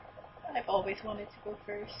 I've always wanted to go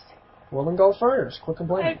first. Well, then go first. Quit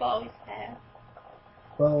complaining. I've always had.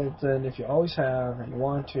 Well, then, if you always have and you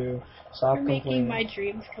want to, stop You're complaining. making my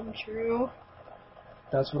dreams come true.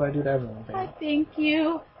 That's what I do to everyone, I Dana. thank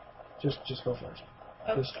you. Just go first.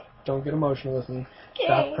 Okay. Just don't get emotional with me. Okay.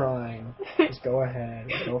 Stop crying. Just go ahead.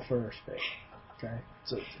 Go first, babe. Okay?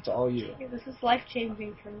 It's all you. This is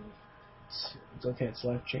life-changing for me. It's okay. It's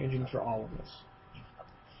life-changing for all of us.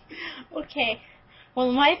 Okay.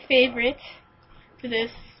 Well, my favorite for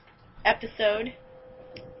this episode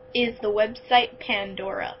is the website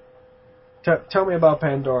Pandora. Tell me about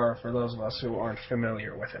Pandora for those of us who aren't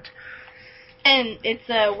familiar with it. And it's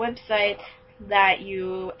a website that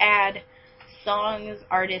you add songs,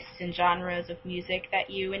 artists, and genres of music that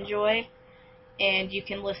you enjoy. And you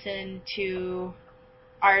can listen to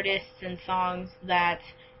artists and songs that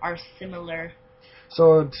are similar.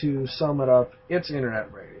 So to sum it up, it's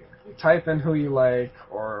internet radio. You type in who you like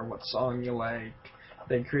or what song you like.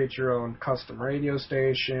 They create your own custom radio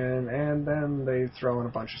station, and then they throw in a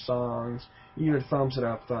bunch of songs. You either thumbs it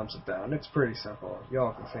up, thumbs it down. It's pretty simple.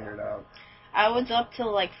 Y'all can figure it out. I was up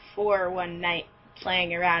till like 4 one night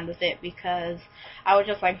playing around with it because I was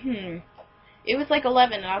just like, It was like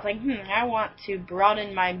 11, and I was like, I want to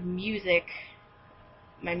broaden my music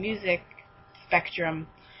spectrum.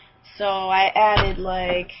 So I added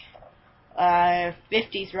like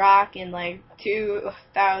 50s rock and like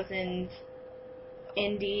 2000s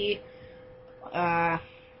indie, I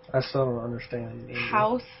still don't understand.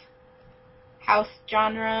 house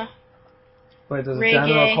genre. Wait, there's a reggae.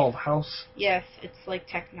 genre called house? Yes, it's like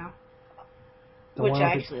techno, Then which why I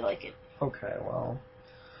don't actually like it. Okay, well,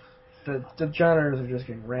 the genres are just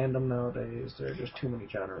getting random nowadays. There are just too many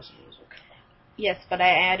genres of music. Yes, but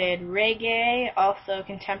I added reggae, also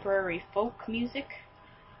contemporary folk music.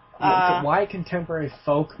 Why contemporary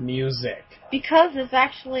folk music? Because it's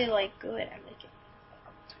actually like good. I like it.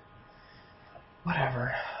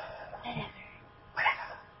 Whatever.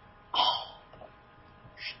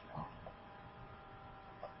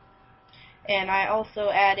 And I also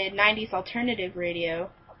added 90s alternative radio,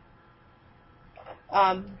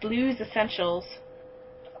 blues essentials,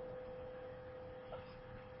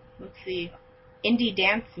 let's see, indie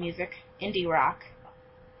dance music, indie rock,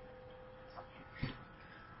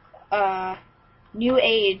 new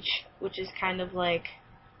age, which is kind of like,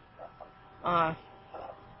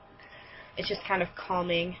 it's just kind of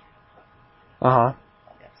calming. Uh-huh.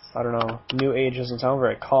 Yes. I don't know. New age doesn't sound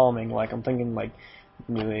very calming. Like, I'm thinking like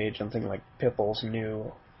new age. I'm thinking like Pitbull's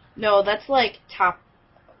new. No, that's like top.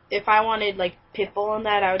 If I wanted like Pitbull in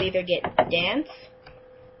that, I would either get dance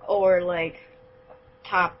or like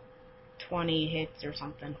top 20 hits or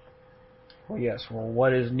something. Well, yes. Well,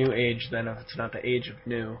 what is new age then if it's not the age of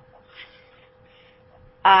new?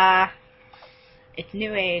 It's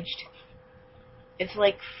new aged. It's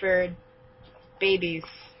like for babies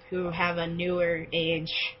who have a newer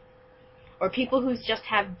age, or people who just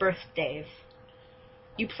have birthdays.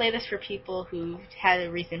 You play this for people who had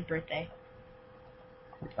a recent birthday.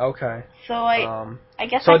 Okay. So I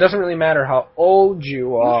guess. So it doesn't really matter how old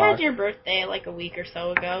you are. You had your birthday like a week or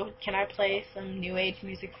so ago. Can I play some new age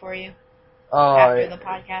music for you Uh, after the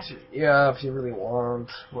podcast? Yeah, if you really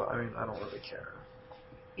want. Well, I mean, I don't really care.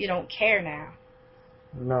 You don't care now.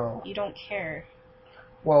 No. You don't care.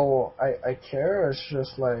 Well, I care. It's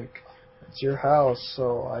just like it's your house,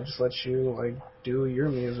 so I just let you like do your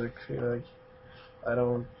music. Like I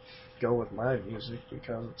don't go with my music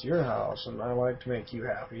because it's your house, and I like to make you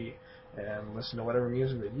happy and listen to whatever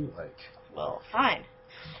music that you like. Well, fine.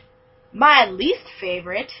 My least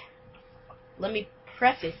favorite. Let me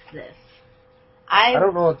preface this. I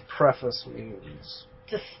don't know what preface means.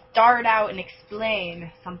 To start out and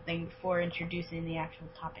explain something before introducing the actual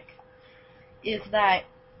topic, is that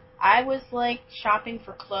I was like shopping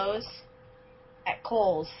for clothes at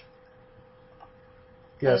Kohl's.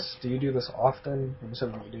 Yes. Do you do this often? I'm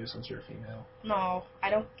assuming you do since you're a female. No,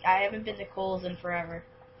 I don't. I haven't been to Kohl's in forever,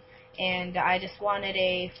 and I just wanted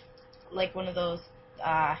like one of those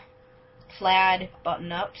plaid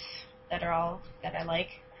button-ups that I like.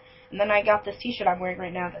 And then I got this T-shirt I'm wearing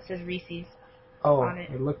right now that says Reese's. Oh, on it.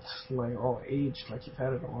 It looks like all aged, like you've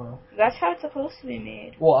had it a while. That's how it's supposed to be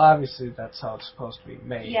made. Well, obviously that's how it's supposed to be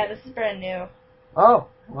made. Yeah, this is brand new. Oh,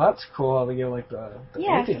 well, that's cool how they give like the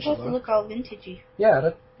Yeah, it's vintage supposed to look all vintagey.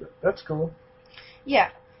 Yeah, that's cool. Yeah.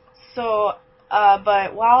 So,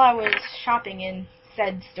 but while I was shopping in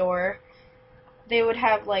said store, they would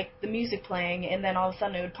have like the music playing, and then all of a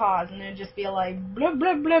sudden it would pause, and it would just be like blah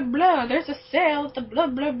blah blah blah. There's a sale at the blah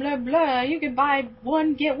blah blah blah. You can buy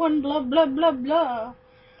one get one blah blah blah blah.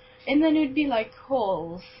 And then it would be like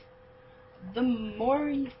Kohl's. The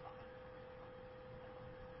more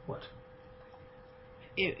What?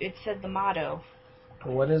 it said the motto.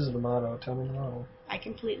 What is the motto? Tell me the motto. I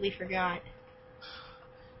completely forgot.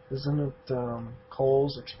 Isn't it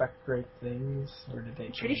Kohl's expect great things, or did they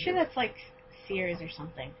change Pretty sure it? that's like Sears or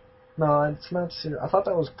something. No, it's not Sears. I thought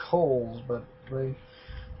that was Kohl's, but they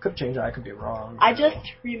could change it. I could be wrong. I just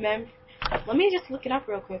remember. Let me just look it up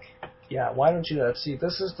real quick. Yeah, why don't you do that? See,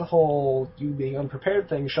 this is the whole you being unprepared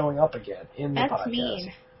thing showing up again in the podcast. That's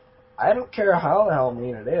mean. I don't care how the hell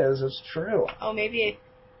mean it is. It's true. Oh, maybe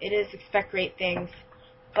it is expect great things.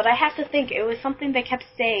 But I have to think, it was something they kept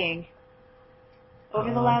saying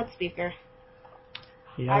over the loudspeaker.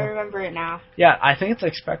 Yeah. I remember it now. Yeah, I think it's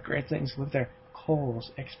expect great things. Look there.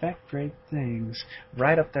 Kohl's, expect great things.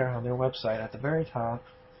 Right up there on their website at the very top.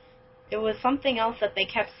 It was something else that they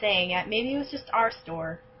kept saying. Maybe it was just our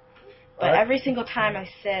store. But every single time I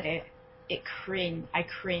said it, I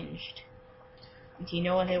cringed. Do you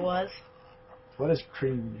know what it was? What does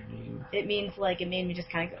cringe mean? It means like, it made me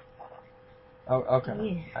just kind of go, Oh, okay.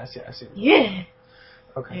 Yeah. I see. yeah,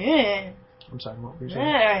 Okay. yeah, I'm sorry, what were you saying?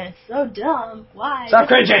 yeah, so dumb. Why? Stop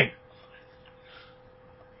cringing!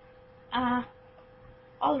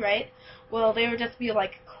 Alright. Well, they would just be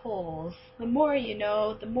like, Kohl's. The more you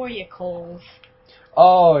know, the more you Kohl's.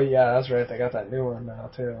 Oh, yeah, that's right. They got that new one now,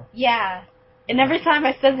 too. Yeah. And every time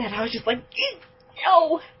I said that, I was just like,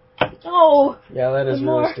 no! No! Yeah, that is The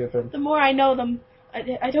really more- stupid. The more I know them,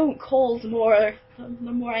 I don't Kohl's more,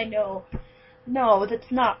 the more I know. No, that's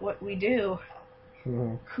not what we do.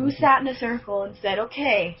 Mm-hmm. Who sat in a circle and said,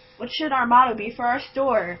 okay, what should our motto be for our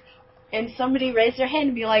store? And somebody raised their hand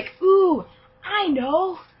and be like, ooh, I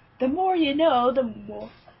know. The more you know,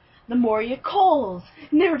 the more you Kohl's.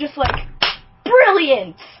 And they were just like,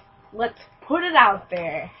 brilliant! Let's put it out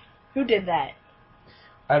there. Who did that?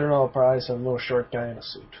 I don't know, probably some little short guy in a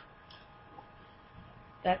suit.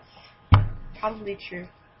 That's probably true.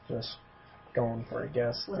 Just going for a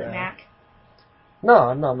guess. Was it Mac?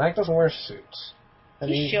 No, Mac doesn't wear suits.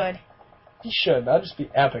 He should. He should. That'd just be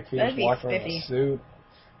epic if he That'd just be walked around in spiffy. a suit.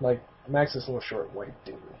 Like, Mac's this little short white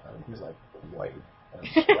dude. I mean, he's like white. And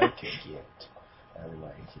his white can get. And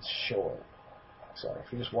like, he's short. So if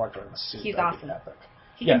he just walked around in a suit, He's that'd awesome. be epic.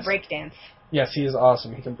 He Yes. can break dance. Yes, he is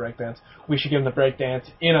awesome. He can break dance. We should give him the break dance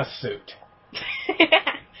in a suit.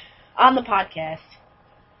 On the podcast.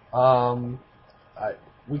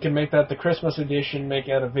 We can make that the Christmas edition, make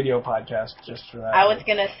it a video podcast just for that. I was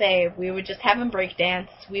gonna say, we would just have him break dance,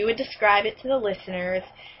 we would describe it to the listeners,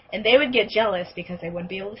 and they would get jealous because they wouldn't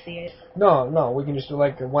be able to see it. No, we can just do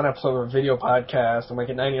like one episode of a video podcast and make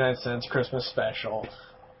it 99 cents Christmas special.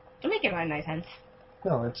 Don't make it 99 cents.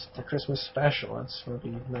 No, it's the Christmas special. It's going to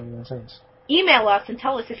be 99 cents. Email us and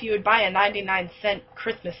tell us if you would buy a 99-cent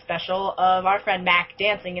Christmas special of our friend Mac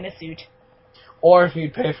dancing in a suit. Or if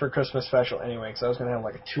you'd pay for a Christmas special anyway, because I was going to have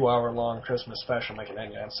like a 2-hour-long Christmas special, make it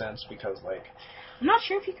 99 cents, because like... I'm not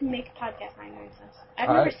sure if you can make a podcast 99 cents. I've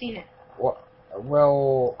never seen it.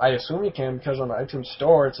 Well, I assume you can, because on the iTunes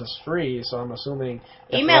Store it says free, so I'm assuming...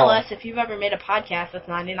 Email us if you've ever made a podcast that's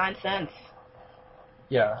 99 cents.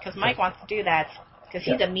 Yeah. Because Mike wants to do that, because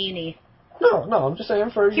he's a meanie. No, I'm just saying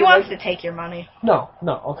for... He wants to take your money. No,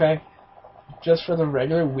 okay? Just for the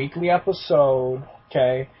regular weekly episode,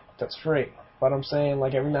 okay, that's free. But I'm saying,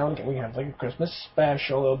 like, every now and again we have, like, a Christmas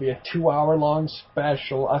special. It'll be a 2-hour-long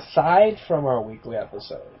special, aside from our weekly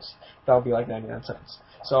episodes. That'll be, like, 99 cents.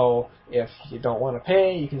 So, if you don't want to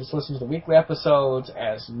pay, you can just listen to the weekly episodes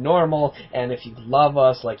as normal, and if you love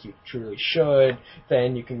us like you truly should,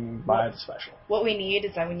 then you can buy the special. What we need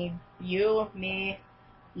is that we need you, me,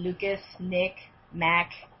 Lucas, Nick,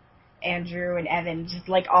 Mac, Andrew, and Evan, just,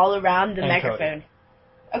 like, all around the And microphone.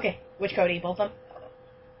 Cody. Okay, which Cody? Both of them?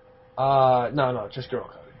 No, just girl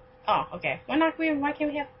Cody. Oh, okay. Why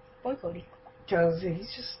can't we have boy Cody? Because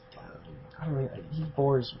he's just, I don't know, he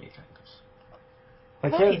bores me, kind of. I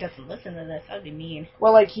Like, hope he doesn't listen to this. That would be mean.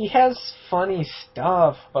 Well, like, he has funny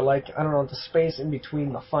stuff, but, like, I don't know, the space in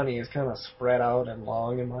between the funny is kind of spread out and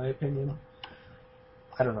long, in my opinion.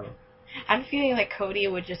 I don't know. I'm feeling like Cody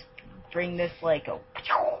would just bring this, like,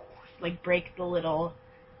 break the little...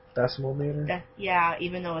 Decimal meter? Yeah,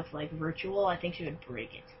 even though it's, like, virtual, I think she would break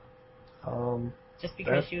it. Just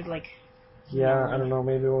because she would, like... Yeah, I don't know.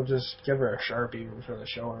 Maybe we'll just give her a Sharpie for the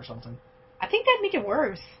show or something. I think that'd make it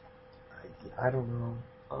worse. I don't know.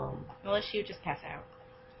 Unless she would just pass out.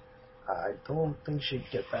 I don't think she'd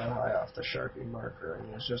get that high off the Sharpie marker. I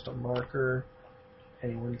mean, it's just a marker.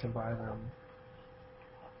 Anyone can buy them.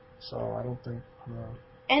 So I don't think, no.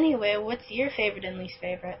 Anyway, what's your favorite and least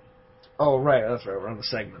favorite? Oh, right, that's right. We're on the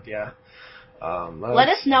segment, yeah. Let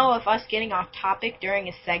us know if us getting off topic during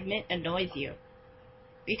a segment annoys you.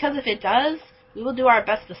 Because if it does, we will do our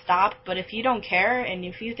best to stop, but if you don't care, and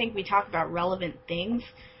if you think we talk about relevant things,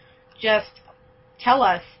 just tell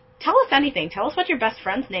us. Tell us anything. Tell us what your best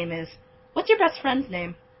friend's name is. What's your best friend's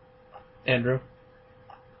name? Andrew?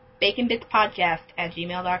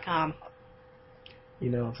 baconbitspodcast@gmail.com. You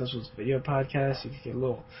know, if this was a video podcast, you could get a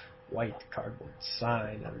little white cardboard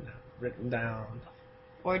sign and written down.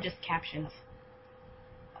 Or just captions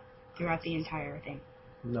throughout the entire thing.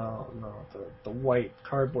 No, the white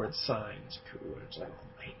cardboard sign is cool. It's like,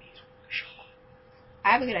 ladies,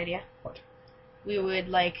 I have a good idea. What? We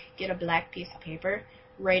would, get a black piece of paper,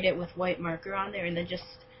 write it with white marker on there, and then just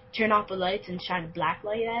turn off the lights and shine a black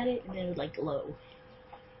light at it, and then it would, glow.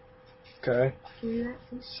 Okay. Can we do that,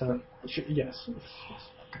 please? So, yes.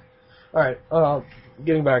 Alright,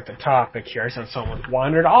 getting back to topic here, since someone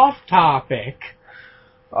wandered off topic.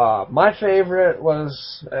 My favorite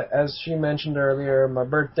was, as she mentioned earlier, my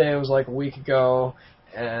birthday was like a week ago,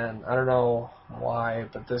 and I don't know why,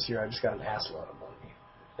 but this year I just got an assload of money.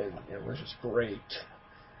 It was just great.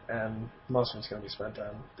 And most of it's going to be spent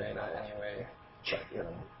on day night anyway, but,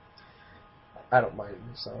 I don't mind.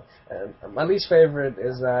 So, and my least favorite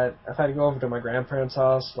is that I've had to go over to my grandparents'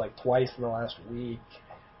 house twice in the last week,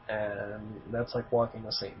 and that's like walking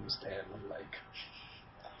to Satan's Den.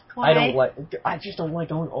 Why? I just don't like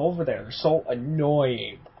going over there. They're so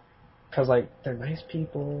annoying. Because, they're nice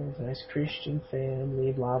people, nice Christian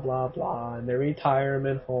family, blah, blah, blah, and their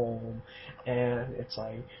retirement home, and it's,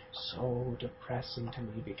 so depressing to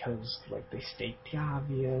me because, they state the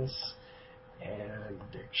obvious, and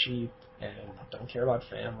they're cheap, and don't care about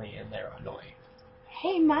family, and they're annoying.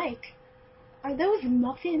 Hey, Mike, are those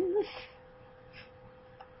muffins?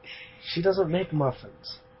 She doesn't make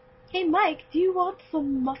muffins. Hey, Mike, do you want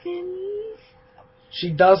some muffins? She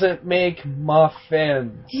doesn't make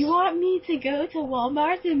muffins. Do you want me to go to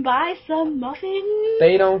Walmart and buy some muffins?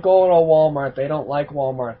 They don't go to Walmart. They don't like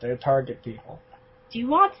Walmart. They're Target people. Do you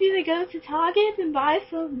want me to go to Target and buy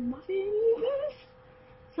some muffins?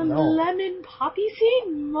 Some No. lemon poppy seed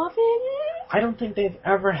muffins? I don't think they've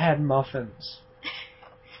ever had muffins.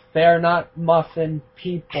 They are not muffin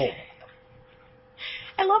people.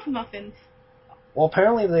 I love muffins. Well,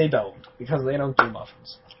 apparently they don't, because they don't do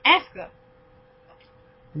muffins. Ask them.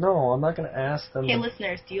 No, I'm not going to ask them. Hey,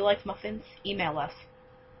 listeners, do you like muffins? Email us.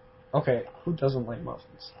 Okay, who doesn't like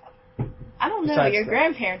muffins? I don't know. Besides Your them.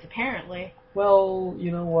 grandparents, apparently. Well, you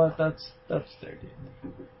know what? That's their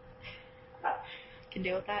deal. Can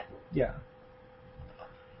deal with that. Yeah.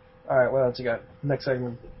 Alright, what else you got? Next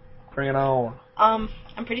segment. Bring it on. I'm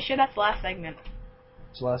pretty sure that's the last segment.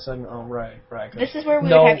 It's the last segment. Oh, right. This is where we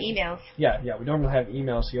would have emails. Yeah, we don't have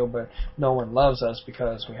emails here, but no one loves us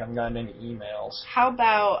because we haven't gotten any emails. How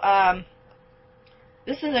about,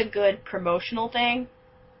 this is a good promotional thing.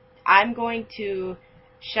 I'm going to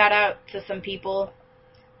shout out to some people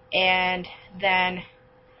and then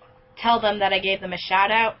tell them that I gave them a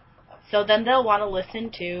shout out. So then they'll want to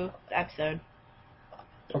listen to the episode.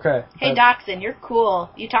 Okay. Hey, Doxson, you're cool.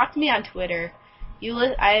 You talked to me on Twitter.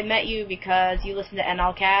 I met you because you listened to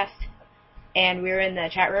NLCast, and we were in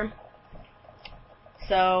the chat room.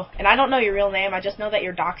 So, and I don't know your real name. I just know that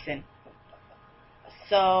you're Doxson.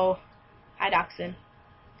 So, hi, Doxson.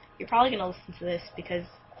 You're probably going to listen to this because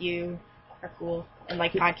you are cool and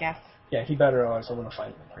like podcasts. Yeah, he better, otherwise I'm going to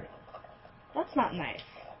find him. That's not nice.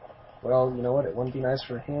 Well, you know what? It wouldn't be nice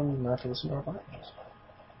for him not to listen to our podcast.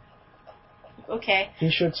 Okay. He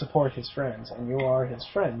should support his friends, and you are his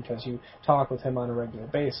friend because you talk with him on a regular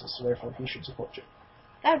basis, so therefore he should support you.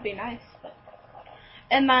 That would be nice.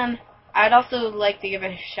 And then I'd also like to give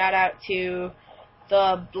a shout out to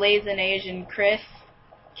the Blazing Asian Chris,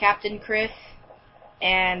 Captain Chris,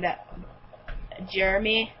 and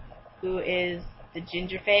Jeremy, who is the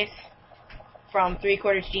Ginger Face from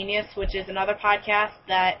 3/4 Genius, which is another podcast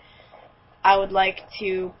that I would like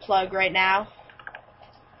to plug right now.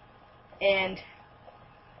 And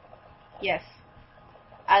yes,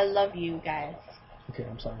 I love you guys. Okay,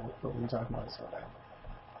 I'm sorry. What were you talking about? So bad.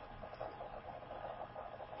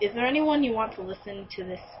 Is there anyone you want to listen to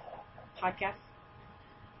this podcast?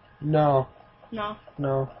 No. No?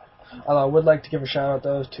 No. Although I would like to give a shout out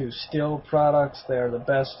though to Stihl products. They are the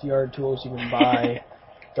best yard tools you can buy.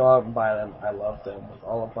 Go out and buy them. I love them with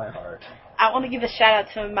all of my heart. I want to give a shout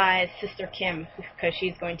out to my sister Kim, because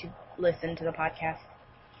she's going to listen to the podcast.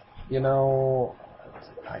 You know,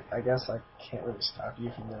 I guess I can't really stop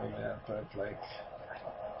you from doing that, but, like...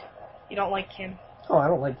 You don't like Kim? Oh, I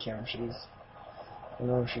don't like Kim. She's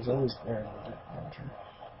always there.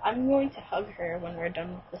 I'm going to hug her when we're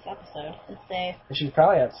done with this episode and say... And she's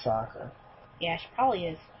probably at soccer. Yeah, she probably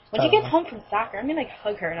is. When she gets home from soccer, I'm going to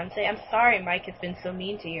hug her and I'm say, I'm sorry Mike has been so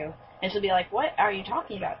mean to you. And she'll be like, what are you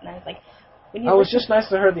talking about? And I was like... When you I was just nice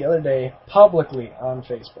to her the other day, publicly, on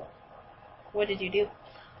Facebook. What did you do?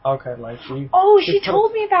 Okay, like she... Oh, she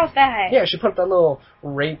told me about that! Yeah, she put that little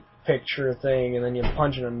rape picture thing, and then you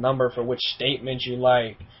punch in a number for which statement you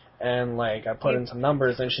like. And, like, I put in some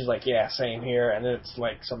numbers, and she's like, yeah, same here. And it's,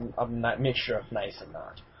 like, a mixture of nice and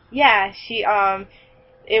not. Yeah, she,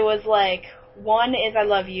 it was like, 1 is I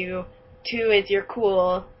love you, 2 is you're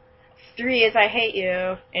cool, 3 is I hate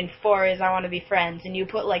you, and 4 is I want to be friends. And you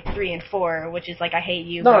put, like, 3 and 4, which is like I hate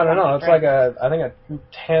you. No. It's like I think a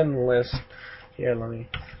 10 list. Here, let me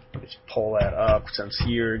just pull that up, since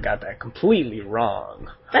you got that completely wrong.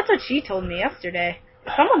 That's what she told me yesterday.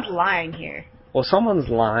 Someone's lying here. Well, someone's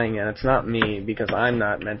lying, and it's not me, because I'm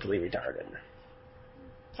not mentally retarded.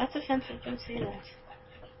 That's offensive. Don't say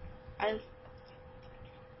that.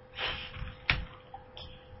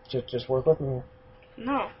 Just work with me.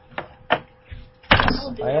 No. I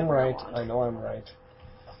am right. I know I'm right.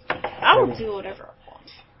 I will do whatever I want.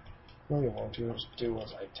 No, you won't. You just do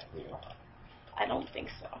as I tell you. I don't think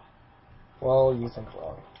so. Well, you think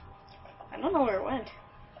wrong. I don't know where it went.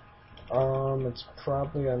 It's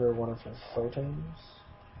probably under one of her photos.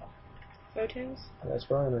 Photos? Yeah, it's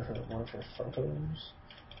probably under one of her photos.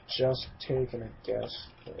 Just taking a guess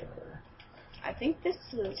there. I think this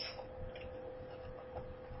is...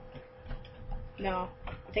 No.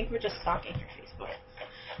 I think we're just stalking her Facebook.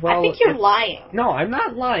 Well, I think you're lying. No, I'm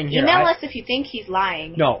not lying here. Email us if you think he's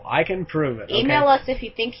lying. No, I can prove it. Email us if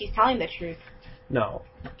you think he's telling the truth. No,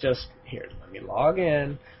 just here. Let me log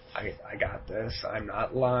in. I got this. I'm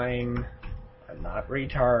not lying. I'm not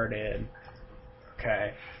retarded.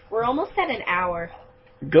 Okay. We're almost at an hour.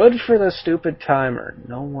 Good for the stupid timer.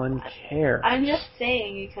 No one cares. I'm just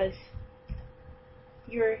saying because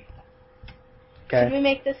you're... Okay. Should we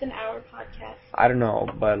make this an hour podcast? I don't know,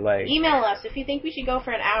 but like... Email us. If you think we should go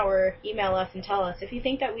for an hour, email us and tell us. If you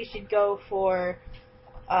think that we should go for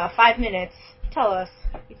 5 minutes, tell us.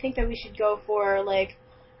 If you think that we should go for, like...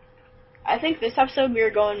 I think this episode we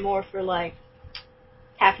were going more for, like,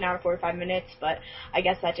 half an hour, 45 minutes, but I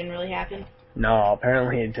guess that didn't really happen. No,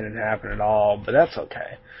 apparently it didn't happen at all, but that's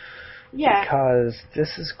okay. Yeah. Because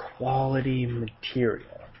this is quality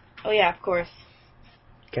material. Oh, yeah, of course.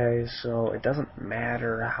 Okay, so it doesn't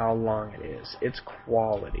matter how long it is. It's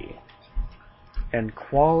quality. And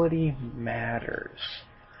quality matters.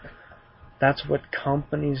 That's what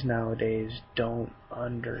companies nowadays don't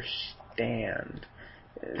understand.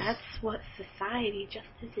 That's what society just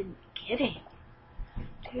isn't getting.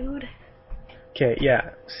 Dude. Okay,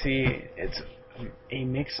 yeah. See, it's a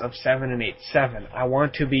mix of 7 and 8. 7, I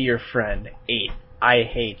want to be your friend. 8, I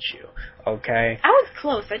hate you. Okay? I was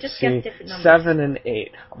close. I just guessed different numbers. 7 and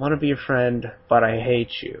 8, I want to be your friend, but I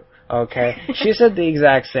hate you. Okay? She said the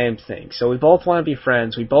exact same thing. So we both want to be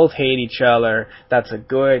friends. We both hate each other. That's a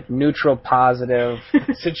good, neutral, positive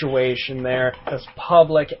situation there. It's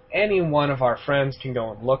public. Any one of our friends can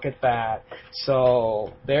go and look at that.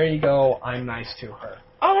 So there you go. I'm nice to her.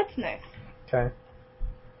 Oh, that's nice. Okay?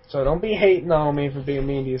 So don't be hating on me for being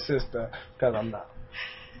mean to your sister, because I'm not.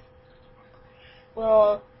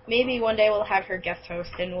 Well, maybe one day we'll have her guest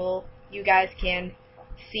host, and you guys can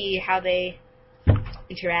see how they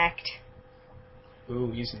interact.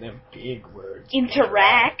 Ooh, using them big words.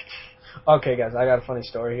 Interact? Okay, guys, I got a funny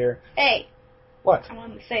story here. Hey. What? I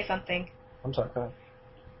wanted to say something. I'm sorry, go ahead.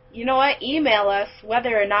 You know what? Email us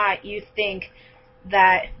whether or not you think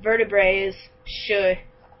that invertebrates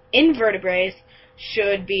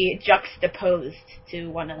should be juxtaposed to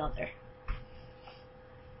one another.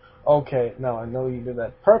 Okay, no, I know you did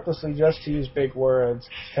that purposely just to use big words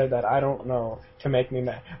that I don't know to make me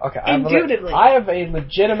mad. Okay, Indubitably. I have a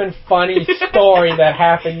legitimate funny story that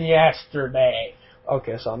happened yesterday.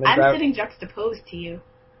 Okay, so I'm sitting juxtaposed to you.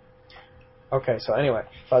 Okay, so anyway,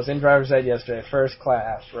 so I was in driver's ed yesterday, first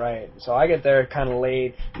class, right? So I get there kind of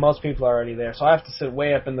late. Most people are already there, so I have to sit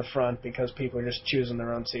way up in the front because people are just choosing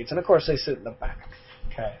their own seats. And of course, they sit in the back.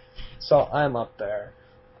 Okay, so I'm up there.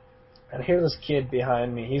 And here's this kid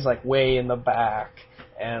behind me. He's like way in the back.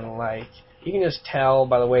 And like, you can just tell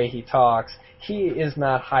by the way he talks, he is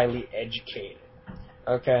not highly educated.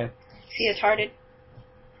 Okay? Is he retarded?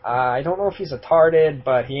 I don't know if he's retarded,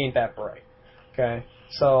 but he ain't that bright. Okay,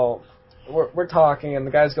 so we're talking, and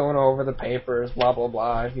the guy's going over the papers, blah blah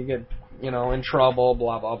blah. If you get in trouble,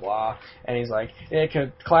 blah blah blah, and he's like,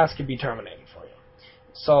 class could be terminated for you.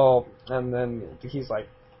 So, and then he's like,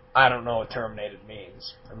 I don't know what terminated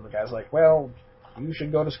means. And the guy's like, well, you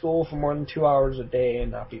should go to school for more than 2 hours a day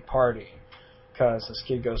and not be partying. Because this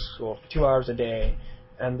kid goes to school for 2 hours a day,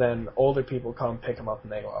 and then older people come pick him up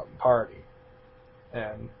and they go out and party.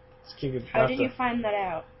 And this kid How did you find that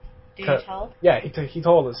out? Did you tell? Yeah, he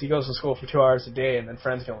told us. He goes to school for 2 hours a day, and then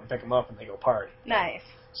friends come and pick him up and they go party. Nice.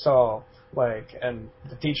 So, and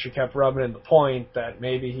the teacher kept rubbing in the point that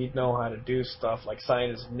maybe he'd know how to do stuff like sign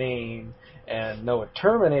his name and know what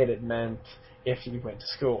terminated meant if he went to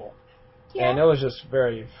school. Yeah. And it was just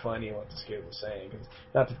very funny what this kid was saying. Cause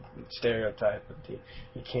not to stereotype, but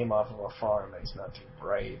he came off of a farm and he's not too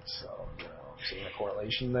bright, so, seeing a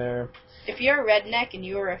correlation there. If you're a redneck and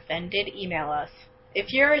you were offended, email us.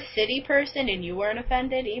 If you're a city person and you weren't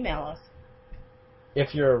offended, email us.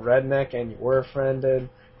 If you're a redneck and you were offended,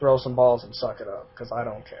 throw some balls and suck it up, because I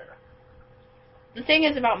don't care. The thing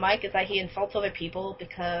is about Mike is that he insults other people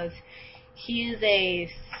because he's a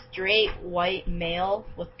straight white male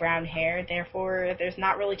with brown hair. Therefore, there's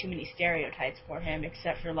not really too many stereotypes for him,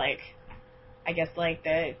 except for, the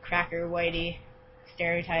cracker whitey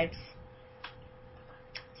stereotypes.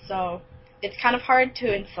 So, it's kind of hard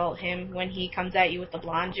to insult him when he comes at you with the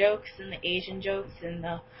blonde jokes and the Asian jokes and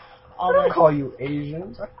I don't call you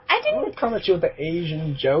Asians. I don't come at you with the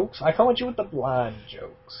Asian jokes. I come at you with the blonde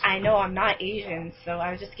jokes. I know I'm not Asian, so I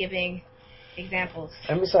was just giving examples.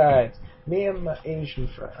 And besides, me and my Asian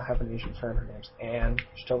friend, I have an Asian friend, her name's Anne.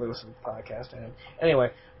 She totally listens to the podcast, Anne. Anyway,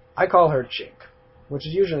 I call her Chink, which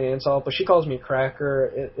is usually an insult, but she calls me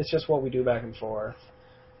Cracker. It's just what we do back and forth.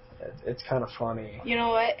 It's kind of funny. You know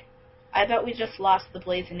what? I bet we just lost the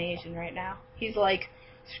Blazing Asian right now. He's like,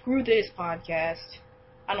 screw this podcast.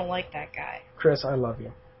 I don't like that guy. Chris, I love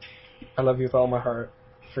you. I love you with all my heart.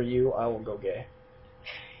 For you, I will go gay.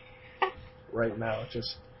 Right now,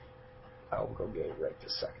 I will go gay right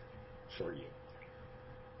this second. For you.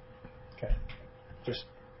 Okay. Just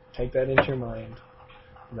take that into your mind.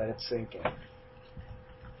 Let it sink in.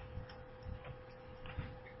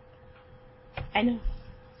 I know.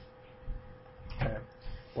 Okay.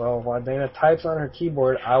 Well, while Dana types on her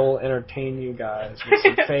keyboard, I will entertain you guys with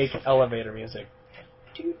some fake elevator music.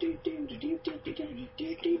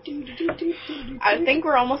 I think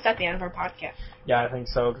we're almost at the end of our podcast. Yeah, I think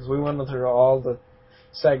so, because we went through all the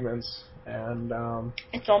segments, and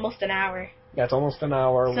it's almost an hour. Yeah, it's almost an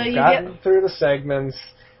hour. So we've gotten through the segments.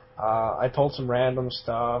 I told some random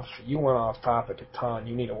stuff. You went off topic a ton.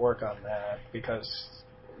 You need to work on that, because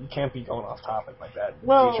you can't be going off topic like that.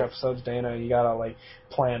 Well, future episodes, Dana, you gotta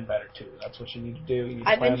plan better too. That's what you need to do. You need to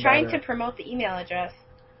I've been trying better. to promote the email address.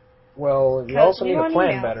 Well, you also need to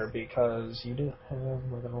plan better, because you didn't have a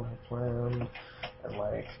plan.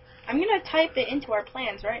 And I'm gonna type it into our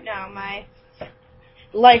plans right now. My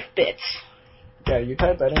life bits. Yeah, you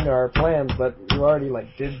typed that into our plans, but you already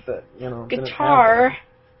did the guitar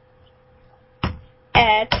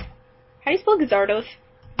at, how do you spell Gazardos?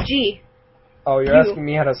 G. Oh, you're asking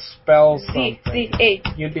me how to spell something.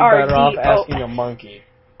 Z-Z-H-R-D-O. You'd be better off asking a monkey.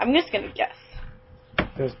 I'm just gonna guess.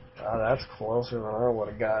 That's closer than I would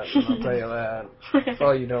have gotten, I'll tell you that. For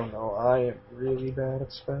all you don't know, I am really bad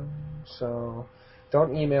at spelling, so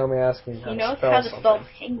don't email me asking how to spell something. He knows how to spell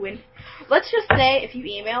penguin. Let's just say, if you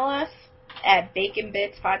email us at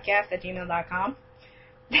baconbitspodcast@gmail.com,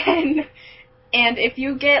 then, and if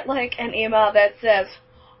you get an email that says,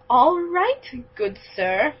 "All right, good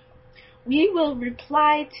sir, we will be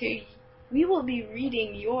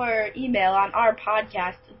reading your email on our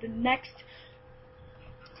podcast the next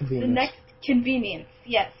convenience."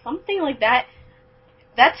 Yes, something like that.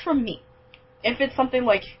 That's from me. If it's something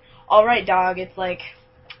like, "All right, dog," it's like,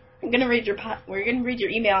 we're gonna read your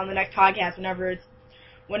email on the next podcast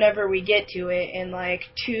whenever we get to it, and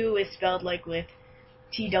 2 is spelled with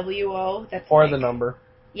TWO. That's or the number.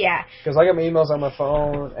 Yeah. Because I got my emails on my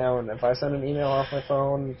phone, and if I send an email off my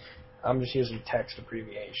phone, I'm just using text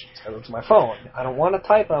abbreviations because it's my phone. I don't want to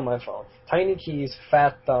type on my phone. Tiny keys,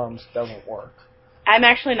 fat thumbs, doesn't work. I'm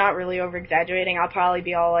actually not really over-exaggerating. I'll probably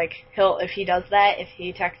be all if he does that, if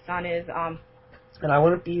he texts on his, And I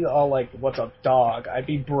wouldn't be all "What's up, dog?" I'd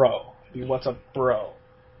be bro. "What's up, bro?"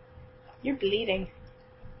 You're bleeding.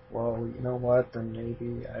 Well, you know what? Then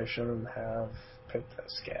maybe I shouldn't have picked the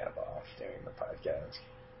scab off during the podcast.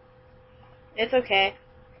 It's okay.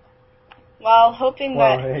 Well, hoping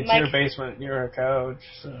that... Well, it's your basement. You're a coach,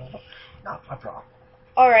 so not my problem.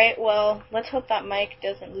 Alright, well, let's hope that Mike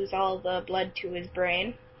doesn't lose all the blood to his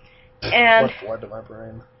brain. And What blood to my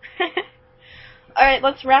brain? alright,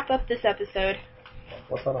 let's wrap up this episode.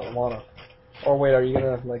 What if I don't wanna? Or wait, are you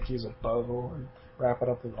gonna like use a bow and wrap it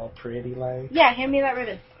up all pretty like? Yeah, hand me that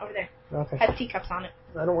ribbon over there. Okay. Has teacups on it.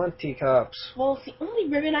 I don't want teacups. Well, it's the only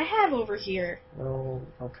ribbon I have over here. No.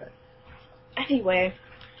 Okay. Anyway,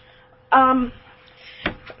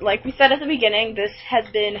 like we said at the beginning, this has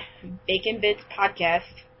been Bacon Bits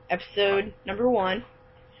Podcast, episode number 1.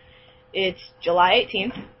 It's July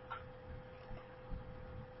 18th.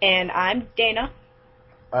 And I'm Dana.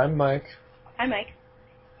 I'm Mike. Hi, Mike.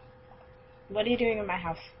 What are you doing in my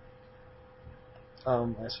house? I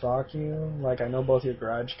stalk you. Like, I know both your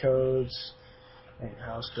garage codes and your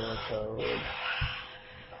house door code.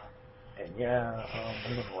 And yeah,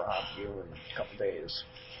 I'm gonna rob you in a couple days.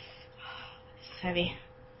 It's heavy.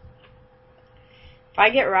 If I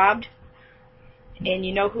get robbed, and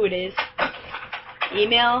you know who it is,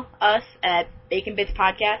 email us at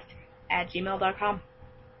baconbitspodcast@gmail.com.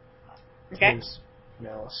 Okay? Please,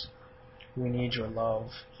 email us. We need your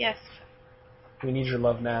love. Yes. We need your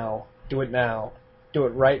love now. Do it now. Do it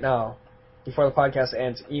right now. Before the podcast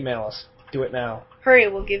ends, email us. Do it now. Hurry,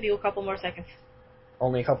 we'll give you a couple more seconds.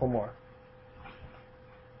 Only a couple more.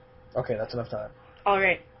 Okay, that's enough time.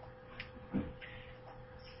 Alright.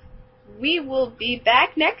 We will be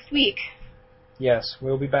back next week. Yes,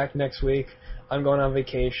 we'll be back next week. I'm going on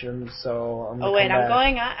vacation, so I'm gonna Oh wait, come back.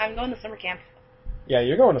 I'm going to summer camp. Yeah,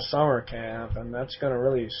 you're going to summer camp, and that's going to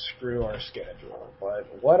really screw our schedule. But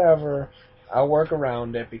whatever, I'll work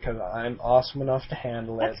around it because I'm awesome enough to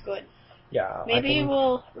handle it. That's good. Yeah, Maybe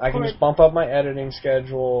we'll record. I can just bump up my editing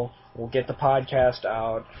schedule. We'll get the podcast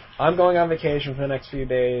out. I'm going on vacation for the next few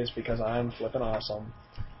days because I'm flipping awesome.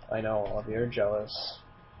 I know all of you are jealous,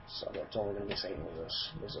 so it's only going to be St. Louis,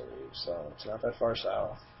 Missouri, so it's not that far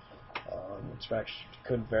south.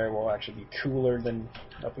 Could very well actually be cooler than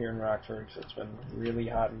up here in Rockford, because it's been really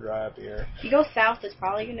hot and dry up here. If you go south, it's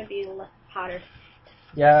probably going to be hotter.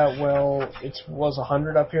 Yeah, well, it was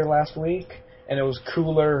 100 up here last week, and it was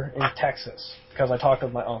cooler in Texas, because I talked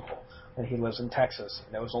with my uncle, and he lives in Texas,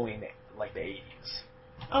 and it was only in like the 80s.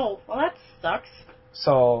 Oh, well that sucks.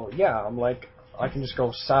 So, yeah, I'm like, I can just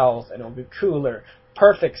go south, and it'll be cooler.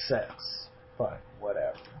 Perfect sense, but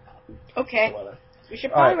whatever. Okay. Whatever. We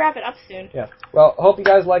should probably All right. wrap it up soon. Yeah. Well, hope you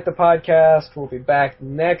guys like the podcast. We'll be back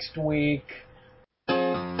next week.